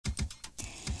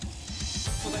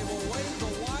they will wave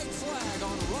the white flag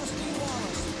on Rusty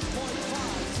Wallace,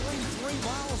 0.533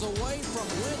 miles away from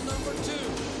win number 2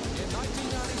 in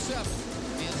 1997.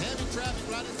 And heavy traffic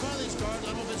right in front of these cars.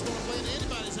 I don't know if it's going to play into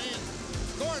anybody's hand.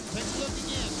 Gordon takes a look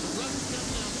again. Rusty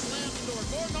comes down, slams the door.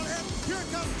 Gordon on air. Here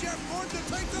comes Jeff Gordon to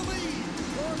take the lead.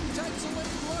 Gordon takes the lead.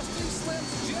 Rusty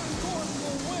slips. Jeff Gordon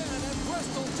will win at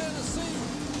Bristol, Tennessee.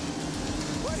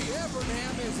 Buddy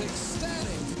Evernham is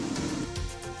ecstatic.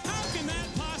 How can that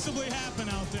possibly happen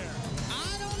out there?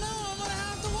 I don't know. I'm going to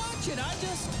have to watch it. I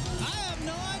have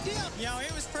no idea. You know,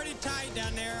 it was pretty tight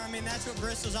down there. I mean, that's what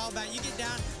Bristol's all about. You get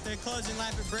down to the closing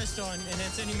lap at Bristol, and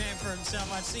it's any man for himself.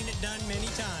 I've seen it done many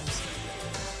times.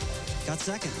 Got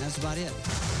second. That's about it.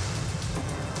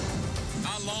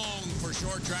 I long for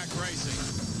short track racing.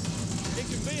 It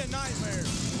can be a nightmare.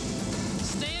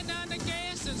 Stand on the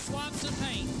gas and swap some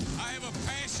paint. I have a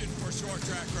passion for short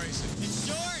track racing. It's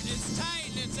short, it's tight,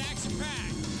 and it's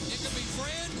action-packed. It can be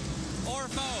friend or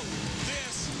foe.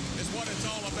 This is what it's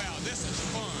all about. This is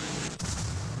fun.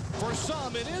 For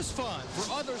some, it is fun.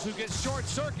 For others who get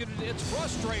short-circuited, it's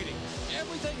frustrating.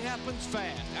 Everything happens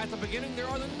fast. At the beginning, there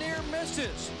are the near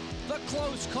misses, the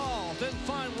close calls, then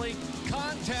finally,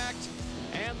 contact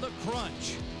and the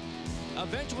crunch.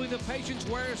 Eventually, the patience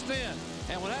wears thin.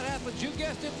 And when that happens, you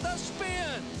guessed it, the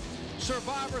spin.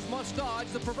 Survivors must dodge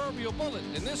the proverbial bullet.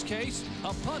 In this case,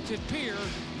 a punted peer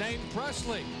named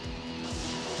Presley.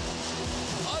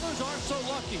 Others aren't so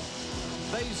lucky.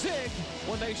 They zig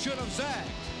when they should have zagged.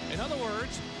 In other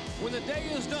words, when the day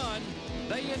is done,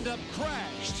 they end up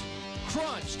crashed,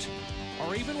 crunched,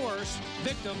 or even worse,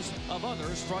 victims of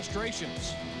others'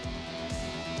 frustrations.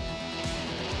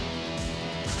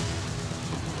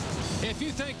 If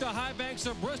you think the high banks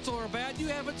of Bristol are bad, you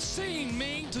haven't seen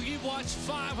me till you've watched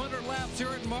 500 laps here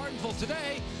at Martinsville.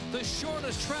 Today, the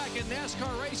shortest track in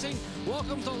NASCAR racing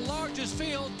welcomes the largest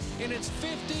field in its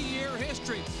 50-year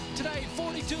history. Today,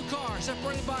 42 cars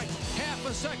separated by half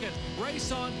a second.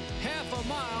 Race on half a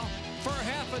mile for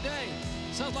half a day.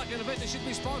 Sounds like an event that should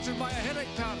be sponsored by a headache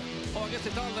powder. Oh, I guess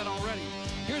they thought of that already.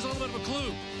 Here's a little bit of a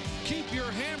clue. Keep your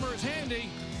hammers handy.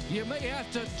 You may have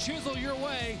to chisel your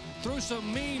way through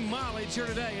some mean mileage here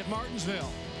today at Martinsville.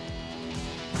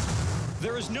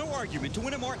 There is no argument. To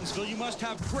win at Martinsville, you must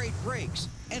have great brakes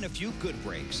and a few good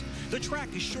brakes. The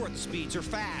track is short, the speeds are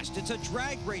fast. It's a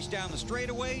drag race down the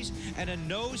straightaways and a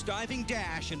nose-diving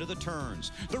dash into the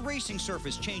turns. The racing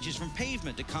surface changes from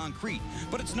pavement to concrete,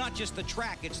 but it's not just the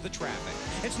track, it's the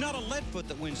traffic. It's not a lead foot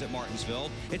that wins at Martinsville.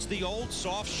 It's the old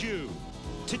soft shoe.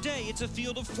 Today, it's a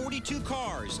field of 42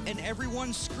 cars, and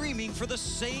everyone's screaming for the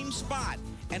same spot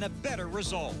and a better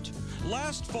result.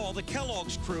 Last fall, the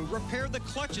Kellogg's crew repaired the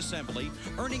clutch assembly,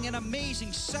 earning an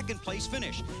amazing second-place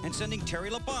finish and sending Terry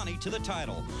Labonte to the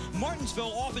title.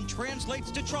 Martinsville often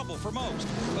translates to trouble for most,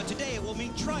 but today it will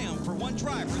mean triumph for one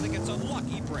driver that gets a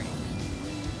lucky break.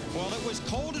 Well, it was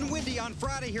cold and windy on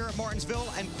Friday here at Martinsville,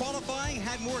 and qualifying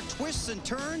had more twists and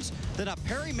turns than a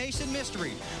Perry Mason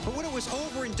mystery. But when it was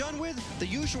over and done with, the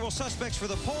usual suspects for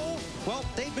the pole, well,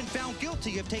 they've been found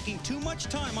guilty of taking too much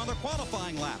time on their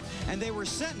qualifying lap, and they were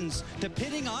sentenced to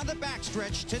pitting on the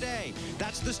backstretch today.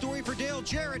 That's the story for Dale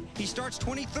Jarrett. He starts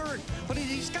 23rd, but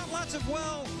he's got lots of,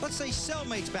 well, let's say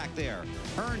cellmates back there.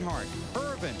 Earnhardt,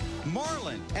 Irvin,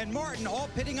 Marlin, and Martin all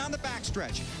pitting on the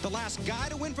backstretch. The last guy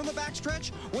to win from the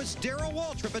backstretch was Darrell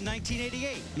Waltrip in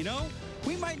 1988. You know,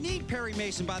 we might need Perry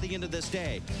Mason by the end of this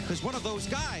day, because one of those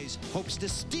guys hopes to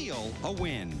steal a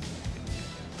win.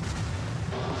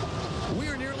 We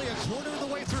are nearly a quarter of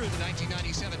the way through the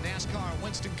 1997 NASCAR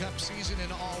Winston Cup season, and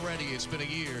already it's been a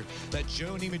year that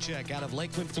Joe Nemechek out of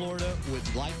Lakeland, Florida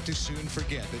would like to soon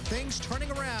forget. But things turning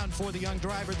around for the young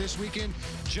driver this weekend.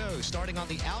 Joe, starting on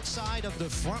the outside of the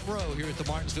front row here at the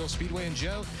Martinsville Speedway. And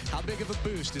Joe, how big of a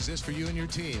boost is this for you and your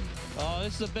team? Oh,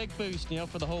 this is a big boost, you know,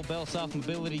 for the whole Bell South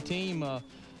Mobility team.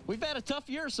 We've had a tough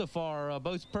year so far,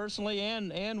 both personally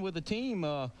and with the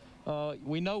team.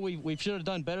 We know we should have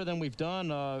done better than we've done.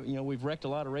 You know, we've wrecked a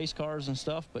lot of race cars and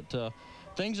stuff, but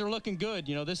things are looking good.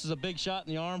 You know, this is a big shot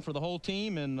in the arm for the whole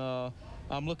team, and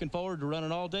I'm looking forward to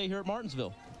running all day here at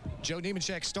Martinsville. Joe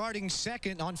Nemechek starting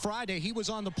second on Friday. He was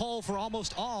on the pole for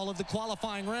almost all of the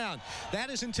qualifying round. That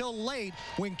is until late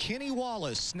when Kenny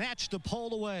Wallace snatched the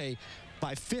pole away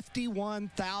by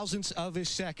 51 thousandths of a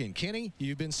second. Kenny,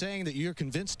 you've been saying that you're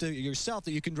convinced yourself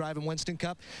that you can drive in Winston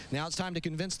Cup. Now it's time to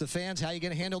convince the fans. How you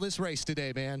going to handle this race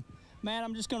today, man? Man,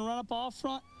 I'm just going to run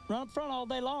up front all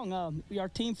day long. Our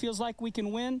team feels like we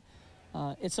can win.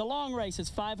 It's a long race. It's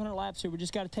 500 laps here. We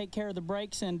just got to take care of the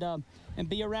brakes and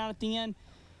be around at the end.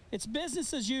 It's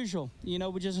business as usual. You know,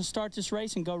 we're just going to start this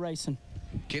race and go racing.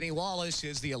 Kenny Wallace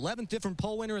is the 11th different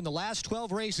pole winner in the last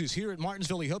 12 races here at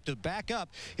Martinsville. He hoped to back up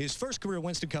his first career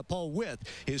Winston Cup pole with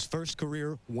his first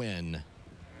career win.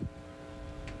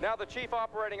 Now the Chief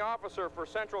Operating Officer for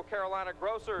Central Carolina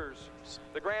Grocers,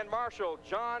 the Grand Marshal,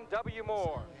 John W.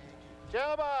 Moore.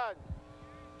 Gentlemen,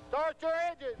 start your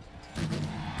engines.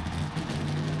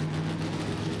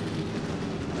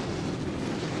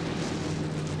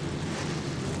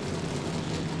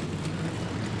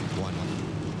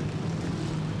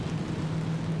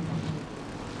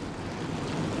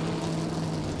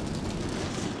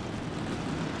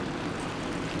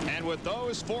 And with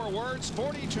those 4 words,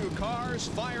 42 cars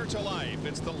fire to life.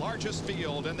 It's the largest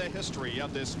field in the history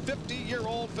of this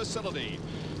 50-year-old facility.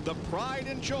 The pride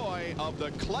and joy of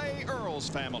the Clay Earls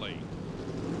family.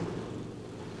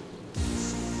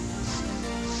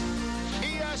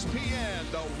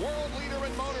 ESPN, the world leader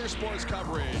in motorsports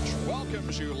coverage,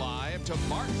 welcomes you live to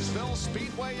Martinsville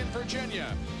Speedway in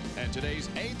Virginia. And today's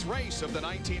 8th race of the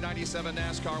 1997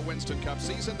 NASCAR Winston Cup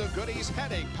season, the Goody's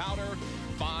Headache Powder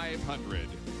 500.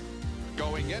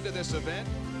 Going into this event,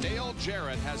 Dale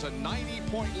Jarrett has a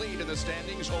 90-point lead in the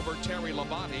standings over Terry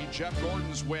Labonte. Jeff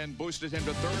Gordon's win boosted him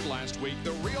to 3rd last week.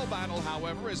 The real battle,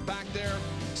 however, is back there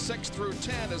 6 through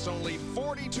 10 as only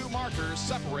 42 markers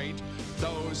separate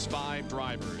those 5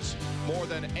 drivers. More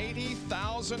than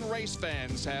 80,000 race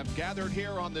fans have gathered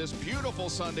here on this beautiful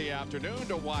Sunday afternoon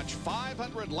to watch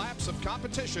 500 laps of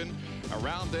competition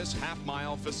around this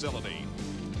half-mile facility.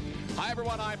 Hi,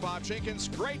 everyone. I'm Bob Jenkins.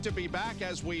 Great to be back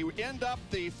as we end up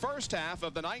the first half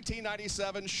of the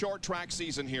 1997 short track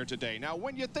season here today. Now,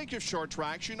 when you think of short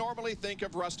tracks, you normally think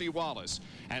of Rusty Wallace.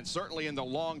 And certainly in the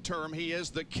long term, he is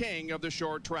the king of the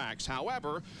short tracks.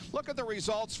 However, look at the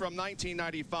results from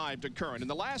 1995 to current. In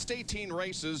the last 18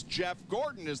 races, Jeff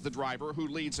Gordon is the driver who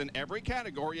leads in every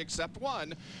category except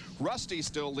one. Rusty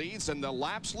still leads in the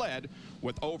laps led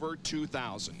with over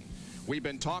 2,000. We've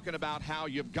been talking about how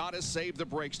you've got to save the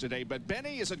brakes today, but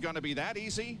Benny, is it going to be that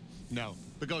easy? No,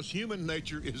 because human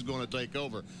nature is going to take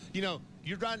over. You know,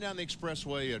 you're driving down the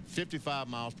expressway at 55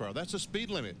 miles per hour. That's the speed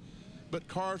limit. But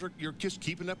cars you're just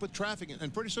keeping up with traffic,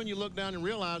 and pretty soon you look down and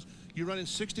realize you're running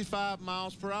 65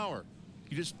 miles per hour.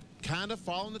 You just kind of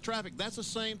following the traffic. That's the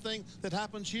same thing that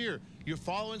happens here. You're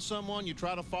following someone, you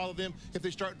try to follow them. If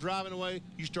they start driving away,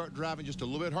 you start driving just a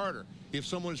little bit harder. If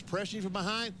someone is pressing you from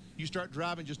behind, you start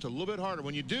driving just a little bit harder.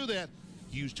 When you do that,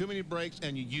 you use too many brakes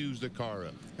and you use the car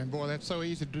up. And boy, that's so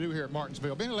easy to do here at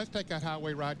Martinsville. Benny, let's take that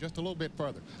highway ride just a little bit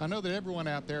further. I know that everyone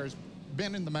out there has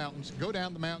been in the mountains. Go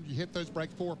down the mountain, you hit those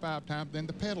brakes 4 or 5 times, then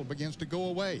the pedal begins to go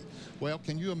away. Well,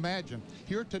 can you imagine?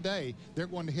 Here today, they're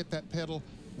going to hit that pedal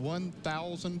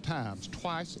 1,000 times,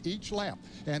 twice each lap,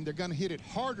 and they're going to hit it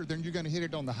harder than you're going to hit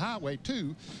it on the highway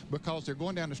too, because they're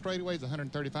going down the straightaways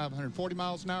 135, 140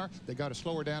 miles an hour. They got to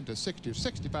slow her down to 60 or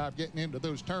 65 getting into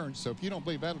those turns. So if you don't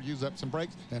believe that'll use up some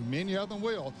brakes, and many of them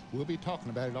will, we'll be talking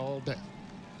about it all day.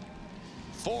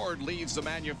 Ford leads the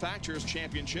Manufacturers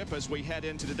Championship as we head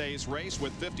into today's race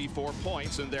with 54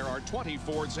 points, and there are 20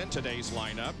 Fords in today's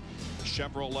lineup.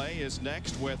 Chevrolet is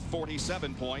next with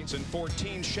 47 points, and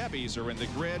 14 Chevys are in the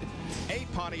grid.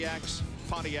 8 Pontiacs.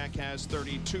 Pontiac has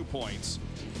 32 points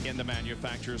in the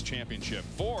Manufacturers Championship.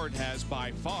 Ford has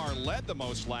by far led the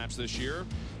most laps this year,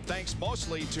 thanks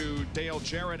mostly to Dale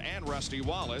Jarrett and Rusty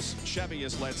Wallace. Chevy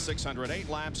has led 608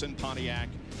 laps, and Pontiac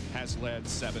has led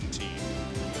 17.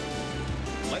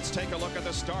 Let's take a look at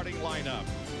the starting lineup.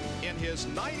 In his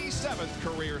 97th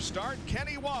career start,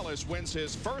 Kenny Wallace wins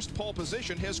his first pole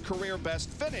position. His career best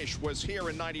finish was here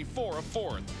in 94, a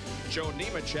 4th. Joe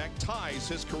Nemechek ties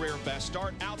his career best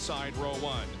start outside row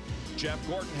 1. Jeff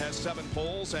Gordon has 7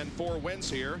 poles and 4 wins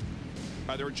here.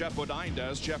 Jeff Bodine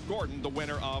does. Jeff Gordon, the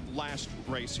winner of last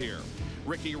race here.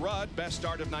 Ricky Rudd, best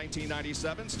start of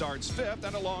 1997, starts 5th,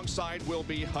 and alongside will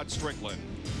be Hut Strickland.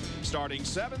 Starting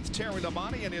 7th, Terry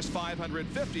Labonte in his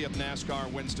 550th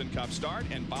NASCAR Winston Cup start,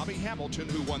 and Bobby Hamilton,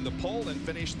 who won the pole and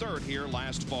finished 3rd here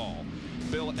last fall.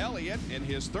 Bill Elliott in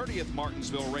his 30th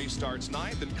Martinsville race starts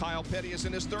 9th, and Kyle Petty is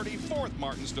in his 34th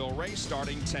Martinsville race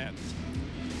starting 10th.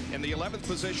 In the 11th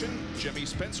position, Jimmy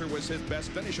Spencer was his best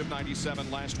finish of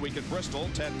 97 last week at Bristol.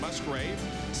 Ted Musgrave,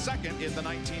 2nd in the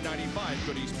 1995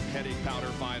 Goody's Headache Powder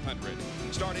 500.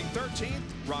 Starting 13th,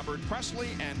 Robert Presley,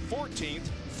 and 14th,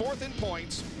 4th in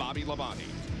points, Bobby Labonte.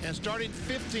 And starting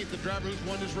 15th, the driver who's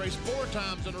won this race 4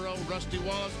 times in a row, Rusty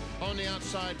Wallace. On the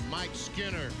outside, Mike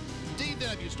Skinner.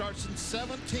 DW starts in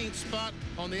 17th spot.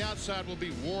 On the outside will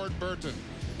be Ward Burton.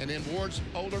 And then Ward's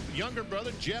younger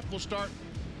brother, Jeff, will start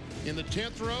in the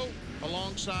 10th row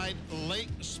alongside Lake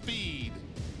Speed.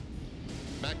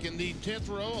 Back in the 10th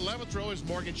row, 11th row is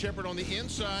Morgan Shepherd on the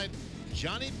inside.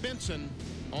 Johnny Benson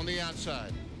on the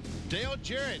outside. Dale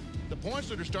Jarrett, the points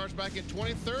leader, starts back at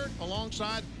 23rd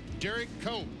alongside Derek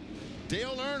Cope.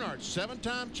 Dale Earnhardt,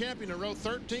 7-time champion in row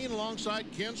 13 alongside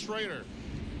Ken Schrader.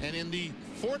 And in the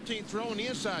 14th row on the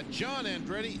inside, John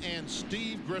Andretti and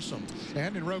Steve Grissom.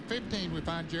 And in row 15, we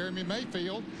find Jeremy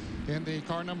Mayfield in the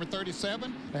car number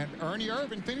 37. And Ernie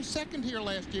Irvin finished second here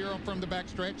last year from the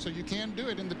backstretch, so you can do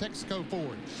it in the Texaco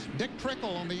Ford. Dick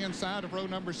Trickle on the inside of row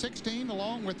number 16,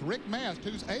 along with Rick Mast,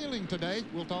 who's ailing today.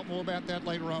 We'll talk more about that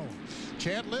later on.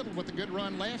 Chad Little, with a good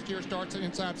run last year, starts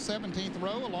inside 17th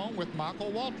row, along with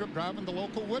Michael Waltrip driving the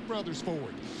local Wood Brothers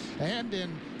Ford. And in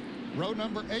row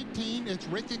number 18, it's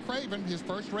Ricky Craven, his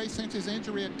first race since his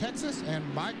injury at Texas, and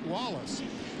Mike Wallace.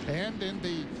 And in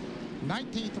the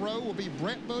 19th row will be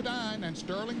Brett Bodine and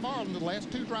Sterling Marlin, the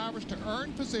last two drivers to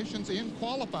earn positions in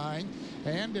qualifying.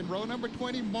 And in row number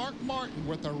 20, Mark Martin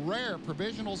with a rare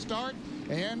provisional start,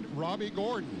 and Robbie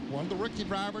Gordon, one of the rookie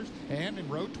drivers. And in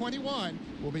row 21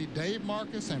 will be Dave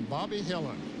Marcus and Bobby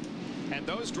Hillen. And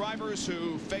those drivers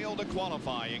who failed to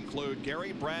qualify include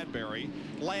Gary Bradbury,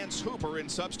 Lance Hooper in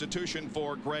substitution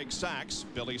for Greg Sachs,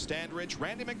 Billy Standridge,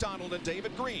 Randy McDonald, and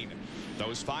David Green.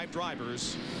 Those 5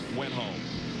 drivers went home.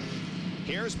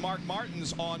 Here's Mark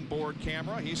Martin's onboard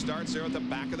camera. He starts there at the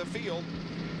back of the field.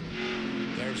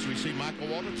 There we see Michael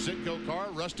Waltrip, Sitco car,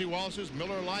 Rusty Wallace's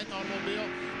Miller Lite automobile,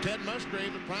 Ted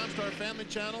Musgrave, the Prime Star Family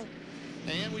Channel,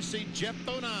 and we see Jeff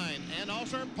Bodine and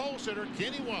also our pole sitter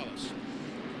Kenny Wallace.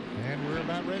 And we're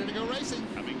about ready to go racing.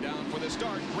 Coming down for the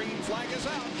start, green flag is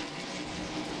out.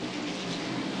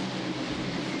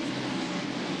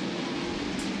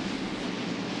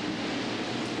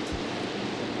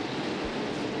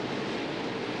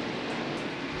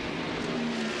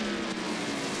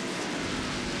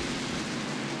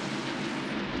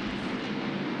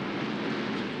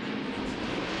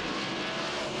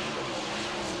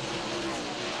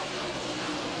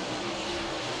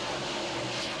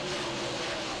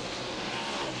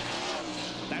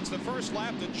 That's the first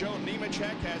lap that Joe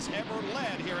Nemechek has ever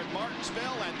led here at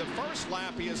Martinsville, and the first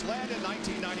lap he has led in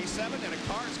 1997, and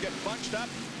cars get bunched up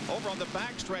over on the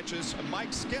back stretches.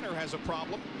 Mike Skinner has a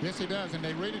problem. Yes, he does, and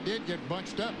they really did get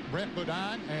bunched up. Brett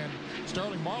Bodine and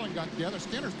Sterling Marlin got together.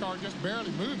 Skinner's car just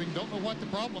barely moving. Don't know what the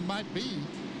problem might be,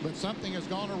 but something has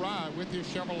gone awry with his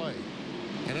Chevrolet.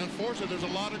 And unfortunately, there's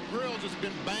a lot of grills that's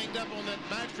been banged up on that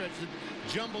backstretch that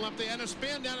jumble up there. And a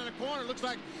spin down in the corner. Looks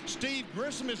like Steve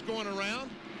Grissom is going around.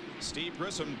 Steve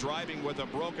Grissom, driving with a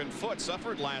broken foot,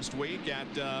 suffered last week at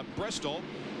Bristol.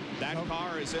 That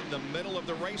car is in the middle of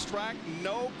the racetrack.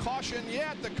 No caution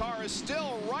yet. The car is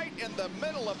still right in the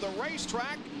middle of the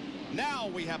racetrack. Now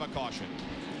we have a caution.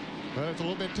 Well, it's a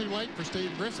little bit too late for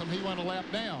Steve Grissom. He went a lap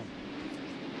down.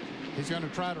 He's going to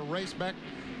try to race back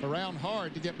around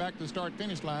hard to get back to the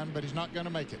start-finish line, but he's not going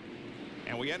to make it.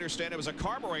 And we understand it was a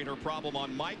carburetor problem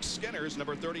on Mike Skinner's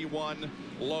number 31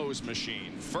 Lowe's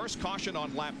machine. First caution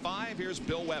on lap 5. Here's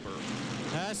Bill Weber.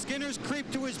 Skinner's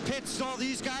creeped to his pits. All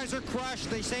these guys are crushed.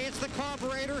 They say it's the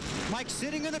carburetor. Mike's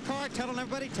sitting in the car telling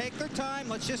everybody take their time.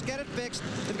 Let's just get it fixed.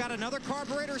 They've got another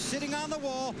carburetor sitting on the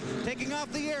wall, taking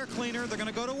off the air cleaner. They're going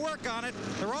to go to work on it.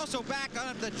 They're also back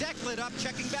on the deck lit up,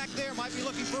 checking back there. Might be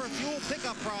looking for a fuel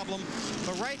pickup problem.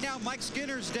 But right now, Mike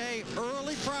Skinner's day,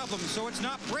 early problem. So it's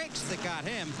not brakes that got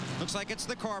him. Looks like it's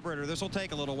the carburetor. This will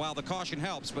take a little while. The caution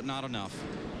helps, but not enough.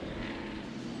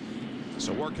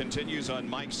 So work continues on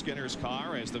Mike Skinner's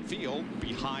car as the field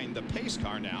behind the pace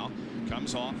car now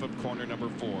comes off of corner number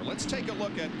 4. Let's take a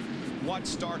look at what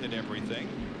started everything.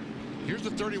 Here's the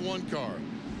 31 car.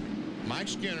 Mike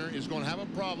Skinner is going to have a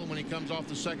problem when he comes off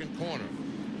the second corner.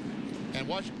 And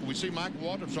watch, we see Mike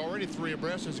Waltrip's already 3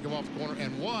 abreast as he comes off the corner.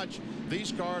 And watch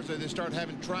these cars as they start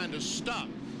trying to stop.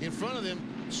 In front of them,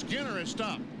 Skinner has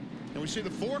stopped. And we see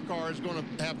the 4 car is going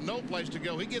to have no place to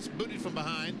go. He gets booted from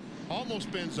behind, almost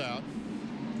spins out.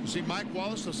 You see Mike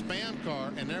Wallace, the Spam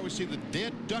car, and there we see the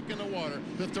dead duck in the water,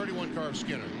 the 31 car of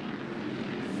Skinner.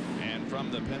 And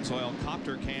from the Pennzoil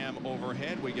copter cam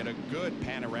overhead, we get a good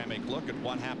panoramic look at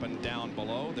what happened down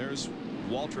below. There's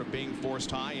Waltrip being forced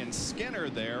high, and Skinner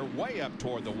there way up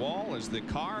toward the wall as the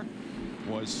car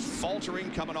was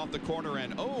faltering coming off the corner.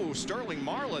 And oh, Sterling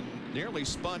Marlin nearly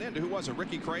spun into, who was it,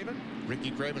 Ricky Craven? Ricky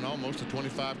Craven, almost a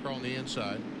 25 car on the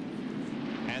inside.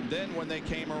 And then when they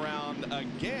came around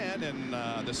again in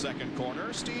the second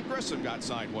corner, Steve Grissom got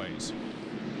sideways.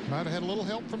 Might have had a little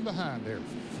help from behind there.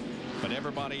 But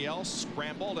everybody else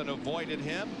scrambled and avoided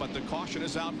him. But the caution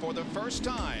is out for the first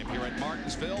time here at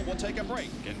Martinsville. We'll take a break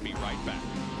and be right back.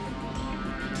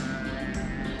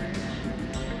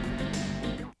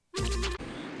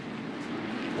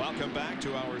 Welcome back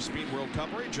to our Speed World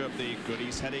coverage of the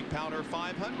Goody's Headache Powder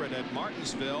 500 at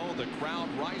Martinsville. The crowd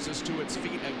rises to its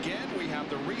feet again. We have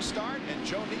the restart, and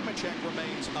Joe Nemechek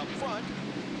remains up front.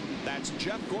 That's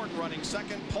Jeff Gordon running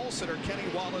second. Pole sitter Kenny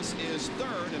Wallace is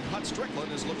third, and Hut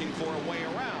Strickland is looking for a way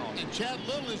around. And Chad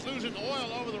Little is losing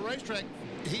oil over the racetrack.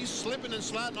 He's slipping and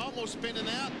sliding, almost spinning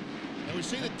out. And we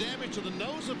see the damage to the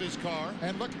nose of his car.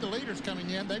 And look at the leaders coming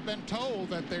in. They've been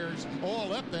told that there's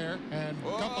oil up there, and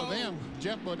a couple of them,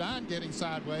 Jeff Bodine getting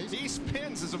sideways. He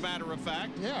spins, as a matter of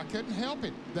fact. Yeah, couldn't help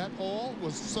it. That oil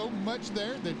was so much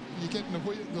there that you get in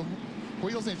the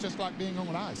wheels, and it's just like being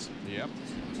on ice. Yep.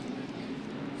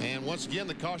 And once again,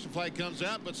 the caution flag comes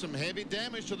out, but some heavy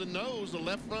damage to the nose, the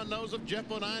left front nose of Jeff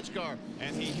Bodine's car.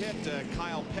 And he hit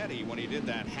Kyle Petty when he did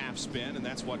that half spin, and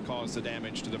that's what caused the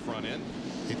damage to the front end.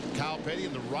 Hit Kyle Petty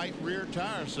in the right rear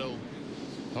tire, so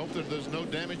hope that there's no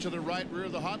damage to the right rear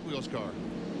of the Hot Wheels car.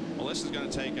 Well, this is going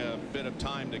to take a bit of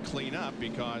time to clean up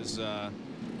because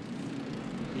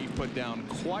he put down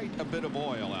quite a bit of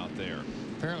oil out there.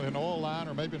 Apparently an oil line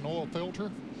or maybe an oil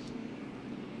filter.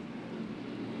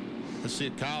 Let's see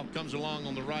if Kyle comes along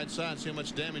on the right side, see how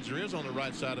much damage there is on the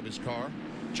right side of his car.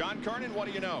 John Kernan, what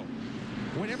do you know?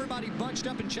 When everybody bunched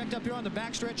up and checked up here on the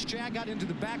backstretch, Chad got into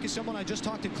the back of someone. I just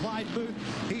talked to Clyde Booth.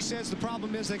 He says the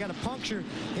problem is they got a puncture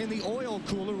in the oil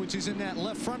cooler, which is in that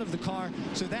left front of the car.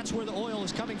 So that's where the oil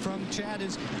is coming from. Chad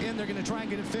is in. They're going to try and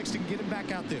get it fixed and get him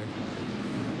back out there.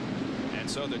 And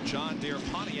so the John Deere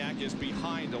Pontiac is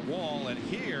behind the wall, and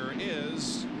here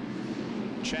is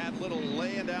Chad Little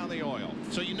laying down the oil.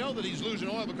 So you know that he's losing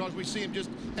oil because we see him just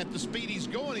at the speed he's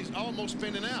going, he's almost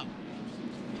spinning out.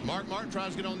 Mark Martin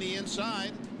tries to get on the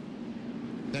inside.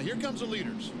 Now here comes the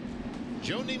leaders.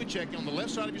 Joe Nemechek on the left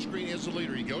side of your screen is the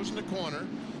leader. He goes in the corner.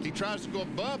 He tries to go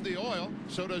above the oil.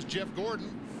 So does Jeff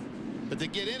Gordon. But they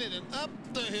get in it and up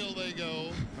the hill they go.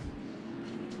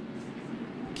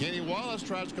 Kenny Wallace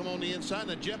tries to come on the inside.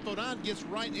 Now Jeff Bodine gets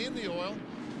right in the oil.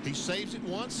 He saves it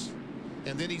once.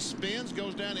 And then he spins,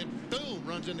 goes down, and boom,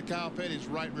 runs into Kyle Petty's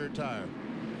right rear tire.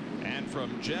 And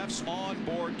from Jeff's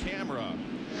onboard camera.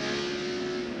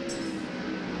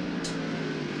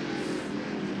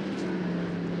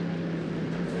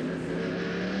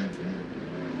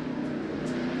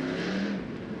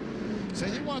 See,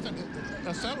 he wasn't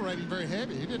accelerating very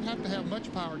heavy. He didn't have to have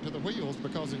much power to the wheels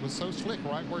because it was so slick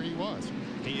right where he was.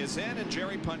 He is in, and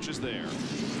Jerry punches there.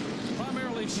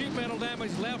 Primarily sheet metal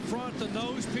damage, left front, the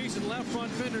nose piece and left front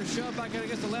fender shoved back in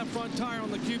against the left front tire on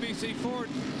the QBC Ford.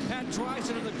 Pat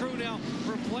Tryson and the crew now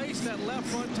replace that left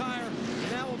front tire.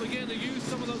 Now we'll begin to use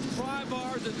some of those pry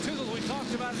bars and chisels we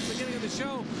talked about at the beginning of the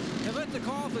show and let the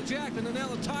car off the jack, and then now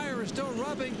the tire is still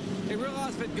rubbing. They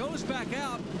realize if it goes back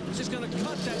out, it's just going to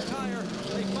cut that tire.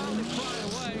 They finally pry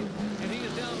away, and he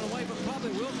is down and away, but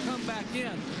probably will come back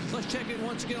in. Let's check in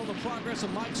once again on the progress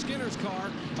of Mike Skinner's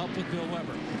car up with Bill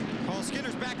Weber. Well,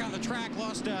 Skinner's back on the track,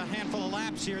 lost a handful of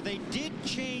laps here. They did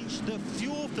change the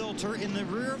fuel filter in the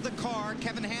rear of the car.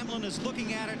 Kevin Hamlin is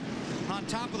looking at it on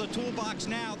top of the toolbox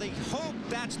now. They hope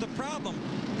that's the problem.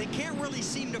 They can't really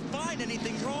seem to find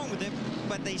anything wrong with it,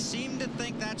 but they seem to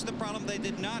think that's the problem. They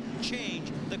did not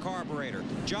change the carburetor.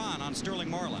 John on Sterling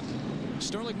Marlin.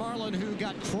 Sterling Marlin, who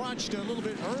got crunched a little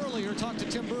bit earlier, talked to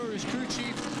Tim Brewer, his crew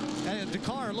chief. The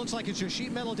car looks like it's just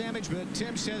sheet metal damage, but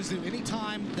Tim says that any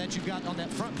time that you've got on that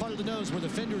front part of the nose where the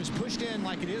fender is pushed in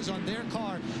like it is on their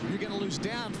car, you're going to lose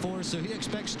downforce. So he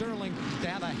expects Sterling to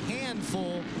have a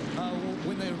handful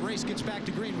when the race gets back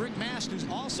to green. Rick Mast, who's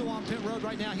also on pit road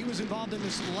right now, he was involved in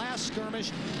this last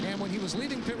skirmish, and when he was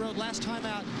leaving pit road last time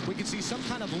out, we could see some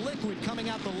kind of liquid coming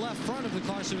out the left front of the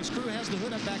car. So his crew has the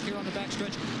hood up back here on the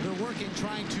backstretch. They're working,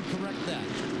 trying to correct that.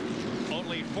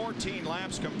 Only 14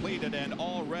 laps completed, and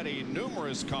already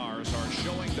numerous cars are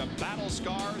showing the battle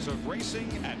scars of racing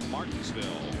at Martinsville.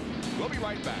 We'll be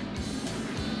right back.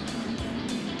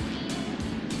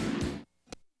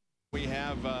 We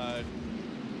have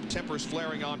tempers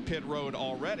flaring on pit road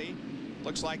already.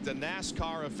 Looks like the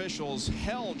NASCAR officials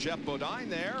held Jeff Bodine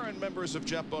there, and members of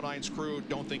Jeff Bodine's crew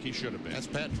don't think he should have been. That's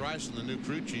Pat Tryson, the new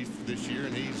crew chief this year,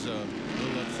 and he's a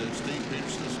little upset. Steve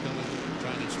Peterson's going to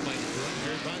try and explain it to him.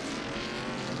 Jerry Bunch.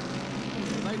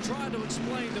 They tried to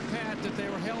explain to Pat that they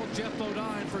were held Jeff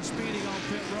Bodine for speeding on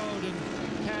pit road,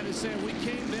 and Pat is saying we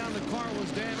came down, the car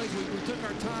was damaged, we took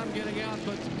our time getting out,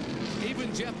 but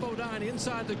even Jeff Bodine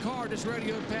inside the car just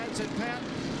radioed Pat and said, Pat,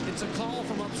 it's a call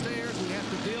from upstairs, we have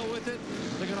to deal with it,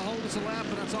 they're going to hold us a lap,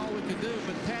 and that's all we can do.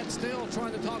 But Pat's still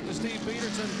trying to talk to Steve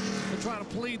Peterson and try to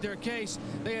plead their case.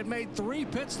 They had made 3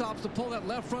 pit stops to pull that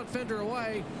left front fender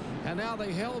away, and now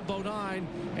they held Bodine,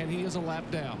 and he is a lap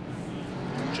down.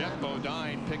 Jeff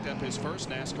Bodine picked up his first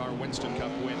NASCAR Winston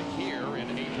Cup win here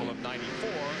in April of '94.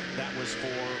 That was for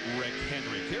Rick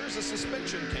Hendrick. Here's a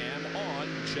suspension cam on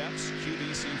Jeff's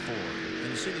QVC Ford. And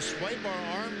you see the sway bar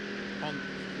arm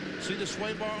see the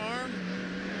sway bar arm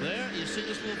there? You see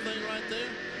this little thing right there?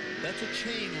 That's a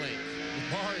chain link.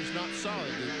 The bar is not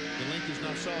solid. The link is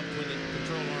not solid between the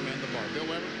control arm and the bar. Bill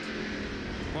Weber?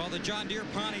 Well, the John Deere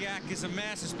Pontiac is a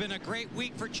mess. It's been a great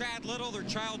week for Chad Little. Their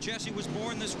child Jesse was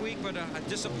born this week, but a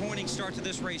disappointing start to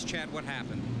this race. Chad, what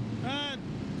happened? I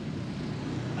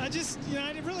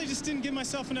really just didn't give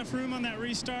myself enough room on that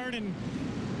restart, and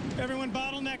everyone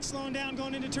bottlenecked slowing down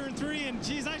going into turn 3, and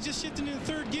geez, I just shifted into the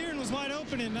third gear and was wide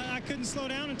open, and I couldn't slow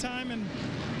down in time, and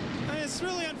it's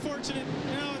really unfortunate.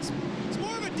 You know, it's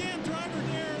more of a damn driver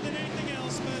error than anything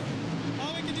else, but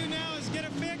all we can do now is get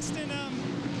it fixed and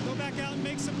go back out and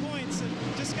make some points. And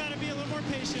just got to be a little more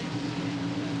patient.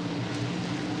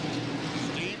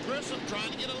 Steve Grissom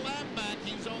trying to get a lap back.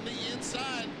 He's on the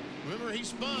inside. Remember, he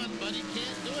spun, but he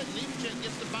can't do it. Nemechek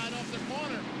gets the bite off the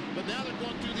corner. But now they're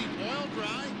going through the oil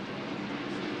dry.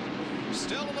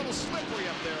 Still a little slippery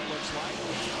up there, it looks like.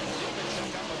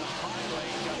 Nemechek up on the high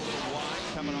lane, got a little wide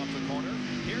coming off the corner.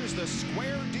 Here's the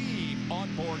square D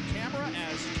onboard camera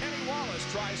as Kenny Wallace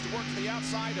tries to work to the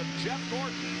outside of Jeff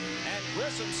Gordon. And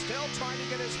Grissom still trying to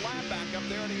get his lap back up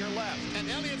there to your left. And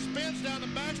Elliott spins down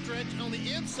the backstretch on the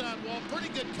inside wall. Pretty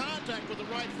good contact with the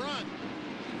right front.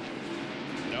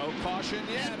 No caution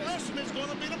yet. And Grissom is going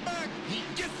to be the back. He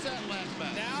gets that lap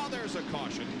back. Now there's a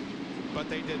caution. But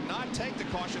they did not take the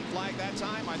caution flag that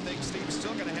time. I think Steve's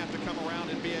still going to have to come around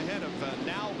and be ahead of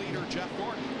now leader Jeff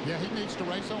Gordon. Yeah, he needs to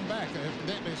race on back.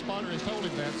 The spotter has told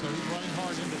him that, so he's running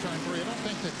hard into turn 3. I don't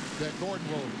think that Gordon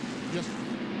will just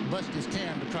bust his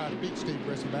can to try to beat Steve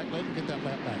Grissom back. Let him get that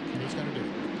lap back, and he's going to do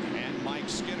it. And Mike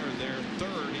Skinner, their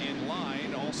third in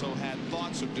line, also had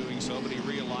thoughts of doing so, but he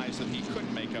realized that he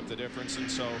couldn't make up the difference, and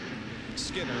so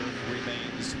Skinner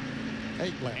remains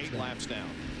 8 laps down.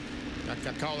 I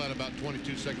call that about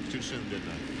 22 seconds too soon, didn't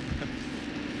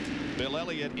I? Bill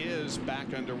Elliott is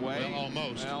back underway. Well,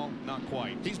 almost. Well, not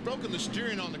quite. He's broken the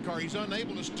steering on the car. He's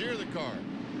unable to steer the car.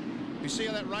 You see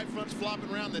how that right front's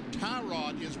flopping around? The tie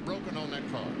rod is broken on that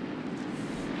car.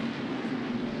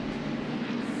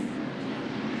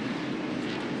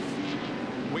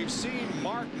 We've seen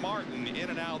Mark Martin in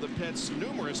and out of the pits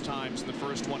numerous times in the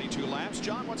first 22 laps.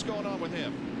 John, what's going on with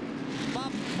him?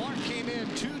 Bob, Mark came in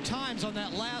 2 times on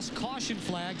that last caution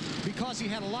flag because he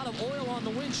had a lot of oil on the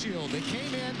windshield. They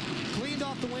came in, cleaned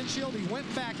off the windshield. He went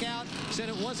back out, said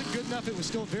it wasn't good enough. It was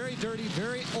still very dirty,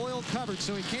 very oil covered.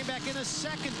 So he came back in a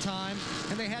second time,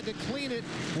 and they had to clean it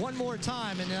one more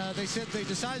time. And they said they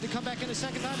decided to come back in a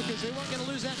second time because they weren't going to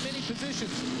lose that many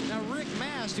positions. Now, Rick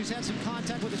Mast, who's had some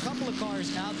contact with a couple of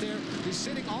cars out there, is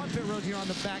sitting on pit road here on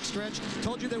the backstretch.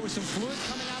 Told you there was some fluid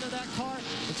coming out of that car.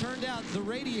 It turned out the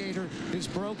radiator is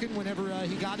broken whenever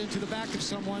he got into the back of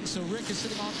someone. So Rick is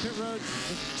sitting on pit road.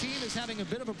 The team is having a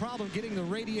bit of a problem getting the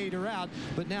radiator out,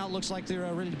 but now it looks like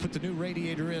they're ready to put the new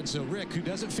radiator in. So Rick, who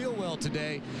doesn't feel well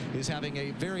today, is having a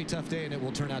very tough day, and it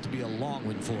will turn out to be a long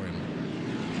one for him.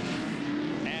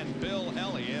 And Bill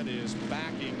Elliott is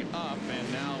backing up,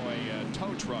 and now a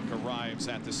tow truck arrives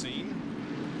at the scene.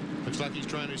 Looks like he's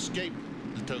trying to escape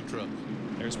the tow truck.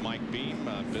 There's Mike Beam,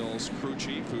 Bill's crew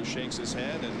chief, who shakes his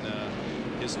head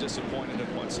and is disappointed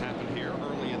at what's happened here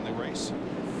early in the race.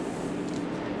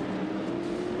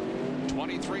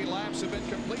 23 laps have been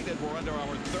completed. We're under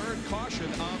our third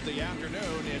caution of the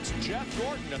afternoon. It's Jeff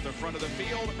Gordon at the front of the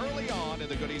field early on in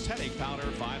the Goody's Headache Powder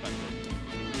 500.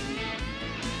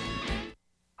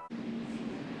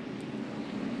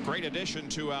 Great addition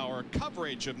to our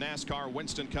coverage of NASCAR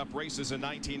Winston Cup races in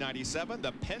 1997,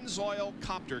 the Pennzoil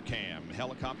Copter Cam.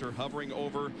 Helicopter hovering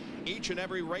over each and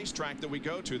every racetrack that we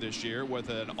go to this year with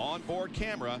an onboard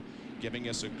camera giving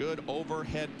us a good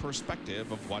overhead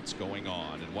perspective of what's going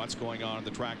on. And what's going on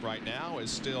the track right now is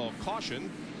still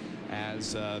caution,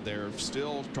 as they're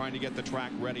still trying to get the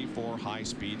track ready for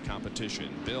high-speed competition.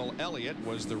 Bill Elliott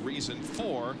was the reason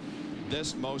for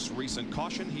this most recent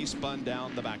caution. He spun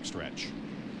down the backstretch.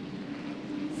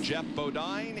 Jeff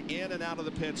Bodine in and out of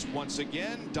the pits once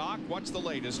again. Doc, what's the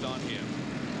latest on him?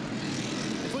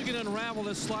 If we can unravel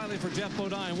this slightly for Jeff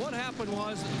Bodine, what happened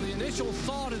was the initial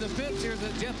thought in the pits here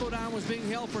that Jeff Bodine was being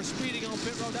held for speeding on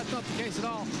pit road. That's not the case at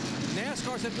all.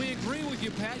 NASCAR said, we agree with you,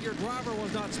 Pat. Your driver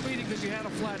was not speeding because you had a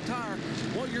flat tire.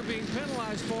 What you're being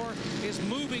penalized for is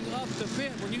moving up the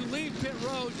pit. When you leave pit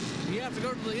road, you have to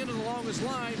go to the end of the longest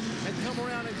line and come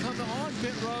around and come on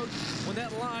pit road when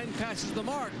that line passes the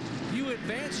mark. You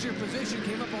advanced your position,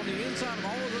 came up on the inside of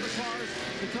all those other cars,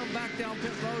 to come back down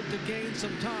pit road to gain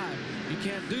some time. You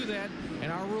can't do that,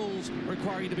 and our rules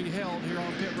require you to be held here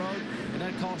on pit road, and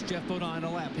that cost Jeff Bodine a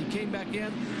lap. He came back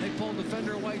in, they pulled the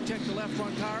fender away, checked the left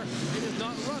front tire. It is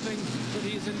not rubbing, but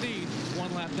he is indeed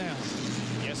 1 lap down.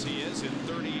 Yes, he is in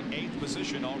 38th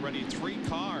position. Already 3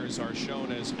 cars are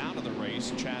shown as out of the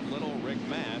race. Chad Little, Rick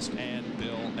Mast, and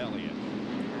Bill Elliott.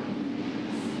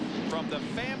 From the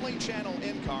Family Channel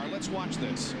in-car, let's watch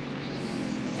this.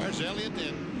 There's Elliott,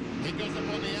 and he goes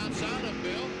up on the outside of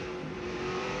Bill.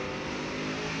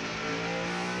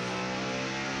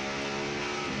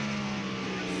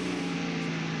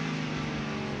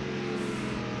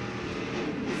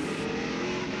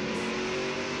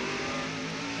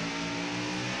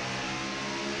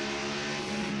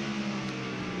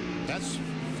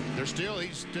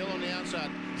 He's still on the outside.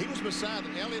 He was beside,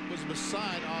 Elliott was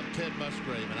beside of Ted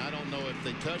Musgrave, and I don't know if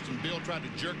they touched, and Bill tried to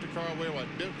jerk the car away. What,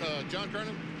 John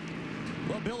Kernan?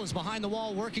 Well, Bill is behind the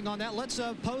wall working on that. Let's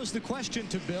pose the question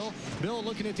to Bill. Bill,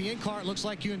 looking at the in-car, it looks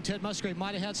like you and Ted Musgrave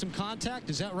might have had some contact.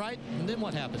 Is that right? And then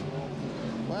what happened?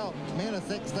 Well, me and the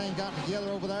 16 got together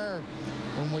over there.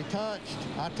 When we touched,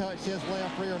 I touched his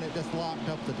left rear, and it just locked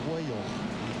up the wheel.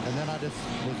 And then I just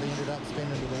ended up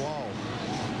spinning to the wall.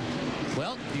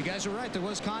 Well, you guys are right. There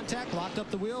was contact, locked up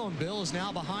the wheel, and Bill is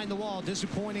now behind the wall.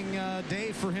 Disappointing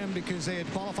day for him because they had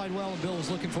qualified well, and Bill was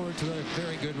looking forward to a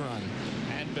very good run.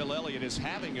 And Bill Elliott is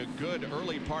having a good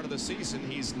early part of the season.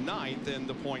 He's 9th in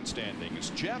the point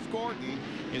standings. Jeff Gordon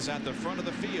is at the front of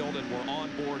the field, and we're on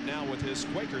board now with his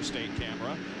Quaker State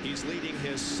camera. He's leading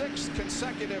his 6th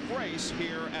consecutive race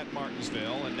here at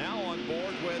Martinsville, and now on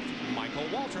board with Michael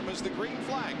Waltrip as the green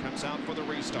flag comes out for the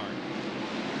restart.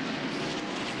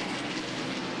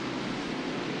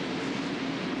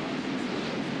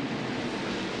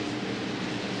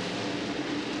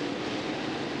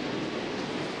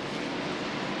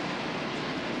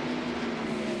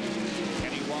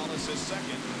 Is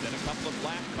second, then a couple of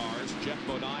lap cars, Jeff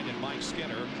Bodine and Mike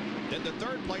Skinner, then the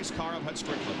 3rd place car of Hut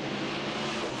Strickland.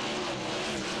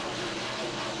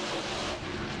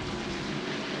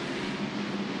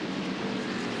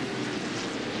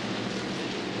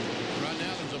 Right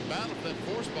now there's a battle for that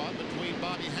 4th spot between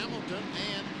Bobby Hamilton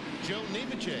and Joe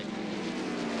Nemechek.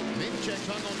 Nemechek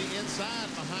hung on the inside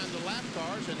behind the lap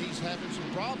cars, and he's having some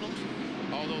problems.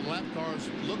 Although the lap cars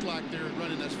look like they're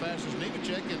running as fast as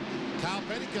Nemechek, and Kyle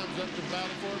Petty comes up to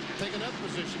battle for take another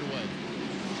position away.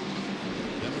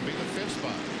 That would be the 5th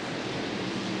spot.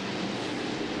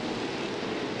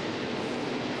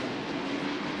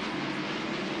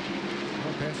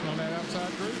 Well, passing on that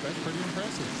outside groove, that's pretty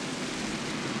impressive.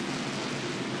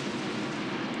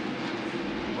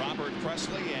 Robert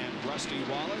Presley and Rusty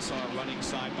Wallace are running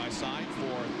side by side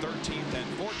for 13th and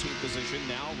 14th position.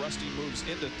 Now Rusty moves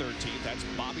into 13th. That's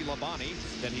Bobby Labonte.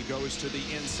 Then he goes to the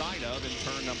inside of in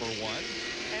turn number 1.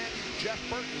 And Jeff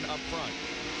Burton up front.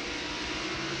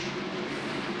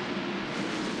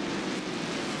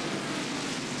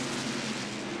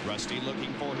 Rusty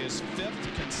looking for his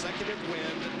 5th consecutive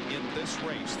win in this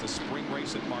race, the spring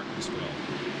race at Martinsville.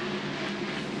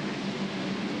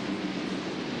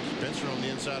 Spencer on the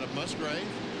inside of Musgrave.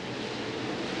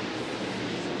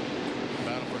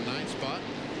 Battle for 9th spot.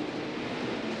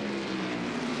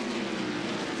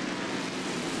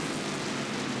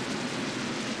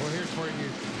 Well, here's where you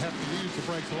have to use the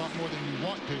brakes a lot more than you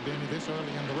want to, Denny, this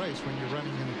early in the race when you're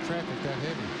running in traffic that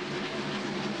heavy.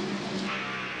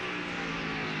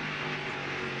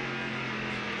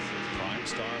 Prime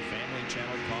Star Family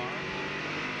Channel car.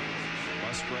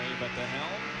 Musgrave at the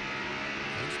helm.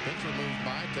 And Spencer moves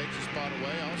by, takes a spot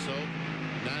away. Also,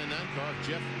 99 car,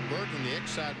 Jeff Burton, the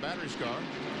X-Side Batteries car.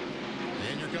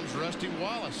 And here comes Rusty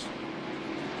Wallace.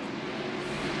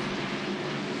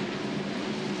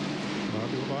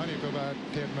 Bobby Labonte will go by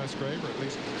Ted Musgrave, or at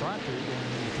least try to going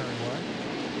in the turn right.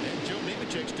 And Joe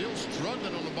Nemechek still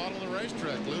struggling on the bottom of the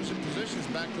racetrack, losing positions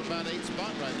back to about 8th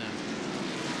spot right now.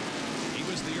 He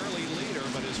was the early leader,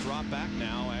 but has dropped back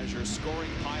now, as your scoring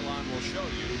pylon will show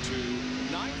you, to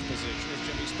 9th position as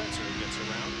Jimmy Spencer gets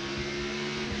around.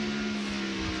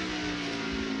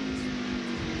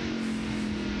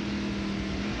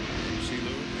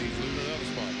 He's losing another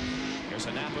spot. Here's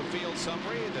a Napa field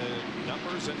summary. The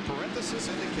numbers in parentheses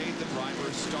indicate the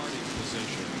driver's starting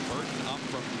position. Burton up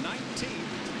from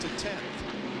 19th to 10th.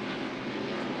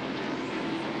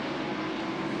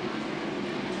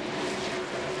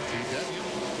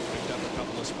 Picked up a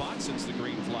couple of spots since the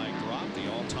green flag dropped. The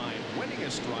all-time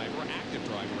winningest driver, active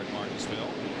driver at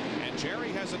Martinsville. And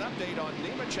Jerry has an update on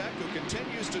Nemechek, who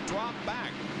continues to drop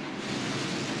back.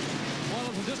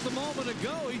 Well, just a moment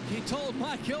ago, he told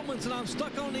Mike Hillman, said, I'm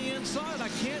stuck on the inside. I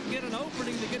can't get an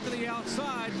opening to get to the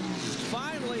outside.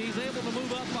 Finally, he's able to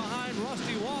move up behind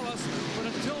Rusty Wallace. But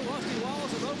until Rusty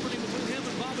Wallace, an opening between him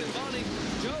and Bobby Labonte,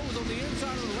 Joe was on the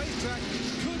inside of the racetrack,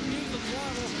 couldn't use the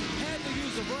throttle, had to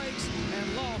use the brakes, and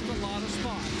lost a lot of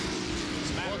spots. As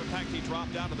a matter of fact, he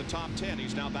dropped out of the top 10.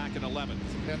 He's now back in 11th.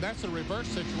 And that's a reverse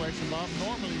situation, Bob.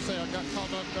 Normally, you say I got caught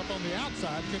up on the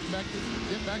outside, get back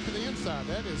to the inside.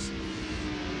 That is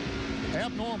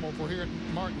abnormal for here at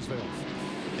Martinsville.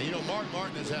 And you know, Mark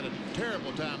Martin has had a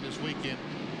terrible time this weekend.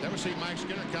 Never seen Mike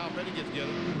Skinner and Kyle Petty get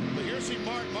together. But here see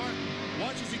Mark Martin.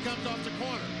 Watch as he comes off the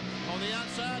corner on the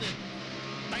outside and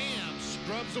bam,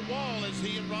 scrubs the wall as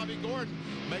he and Robbie Gordon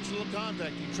makes a little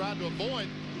contact. He tried to avoid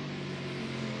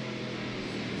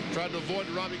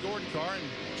the Robbie Gordon car and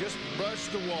just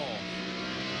brushed the wall.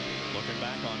 Looking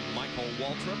back on Michael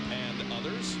Waltrip and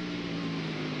others.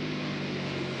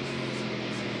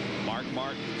 Mark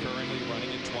Martin currently running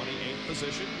in 28th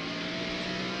position.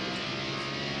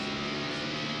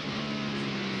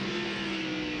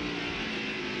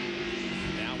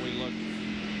 Now we look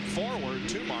forward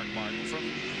to Mark Martin from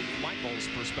Michael's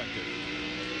perspective.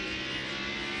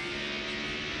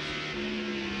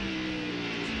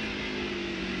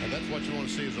 And that's what you want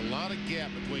to see is a lot of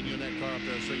gap between you and that car up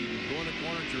there so you can go in the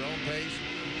corner at your own pace.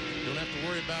 You don't have to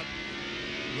worry about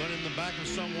running in the back of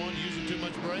someone, using too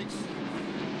much brakes.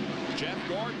 Jeff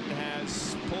Gordon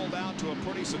has pulled out to a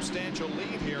pretty substantial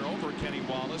lead here over Kenny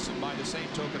Wallace, and by the same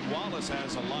token, Wallace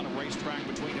has a lot of racetrack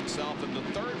between himself and the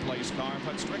third place car,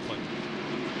 Hut Strickland.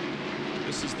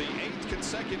 This is the 8th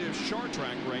consecutive short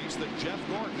track race that Jeff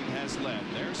Gordon has led.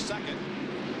 They're second,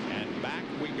 and back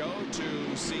we go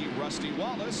to see Rusty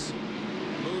Wallace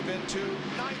move into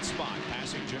 9th spot,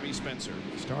 passing Jimmy Spencer.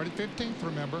 Started 15th,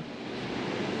 remember.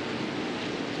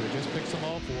 So he just picks them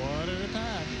off one at a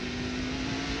time.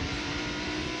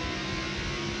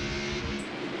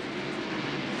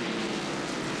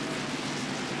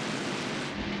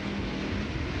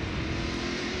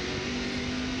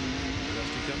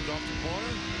 Off the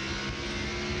corner.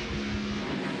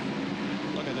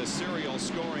 Look at the serial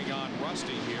scoring on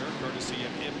Rusty here, courtesy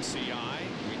of MCI.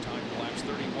 We timed laps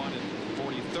 31 and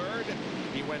 43rd.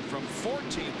 He went from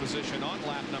 14th position on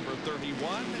lap number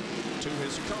 31 to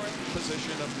his current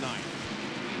position of 9th.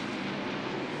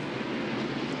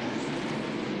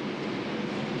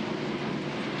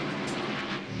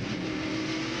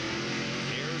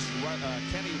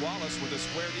 Kenny Wallace with a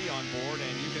square D on board,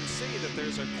 and you can see that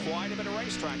there's quite a bit of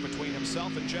racetrack between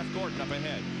himself and Jeff Gordon up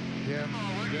ahead. Yeah,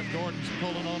 Jeff Gordon's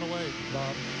pulling on away,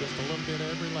 Bob, just a little bit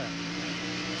every lap.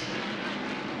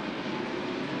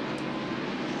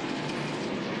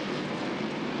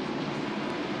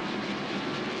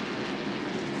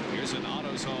 Here's an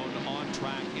AutoZone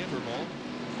on-track interval.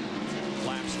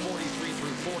 Laps 43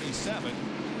 through 47.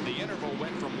 The interval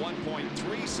went from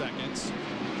 1.3 seconds.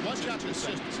 Watch how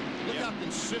consistent. Look how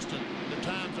consistent the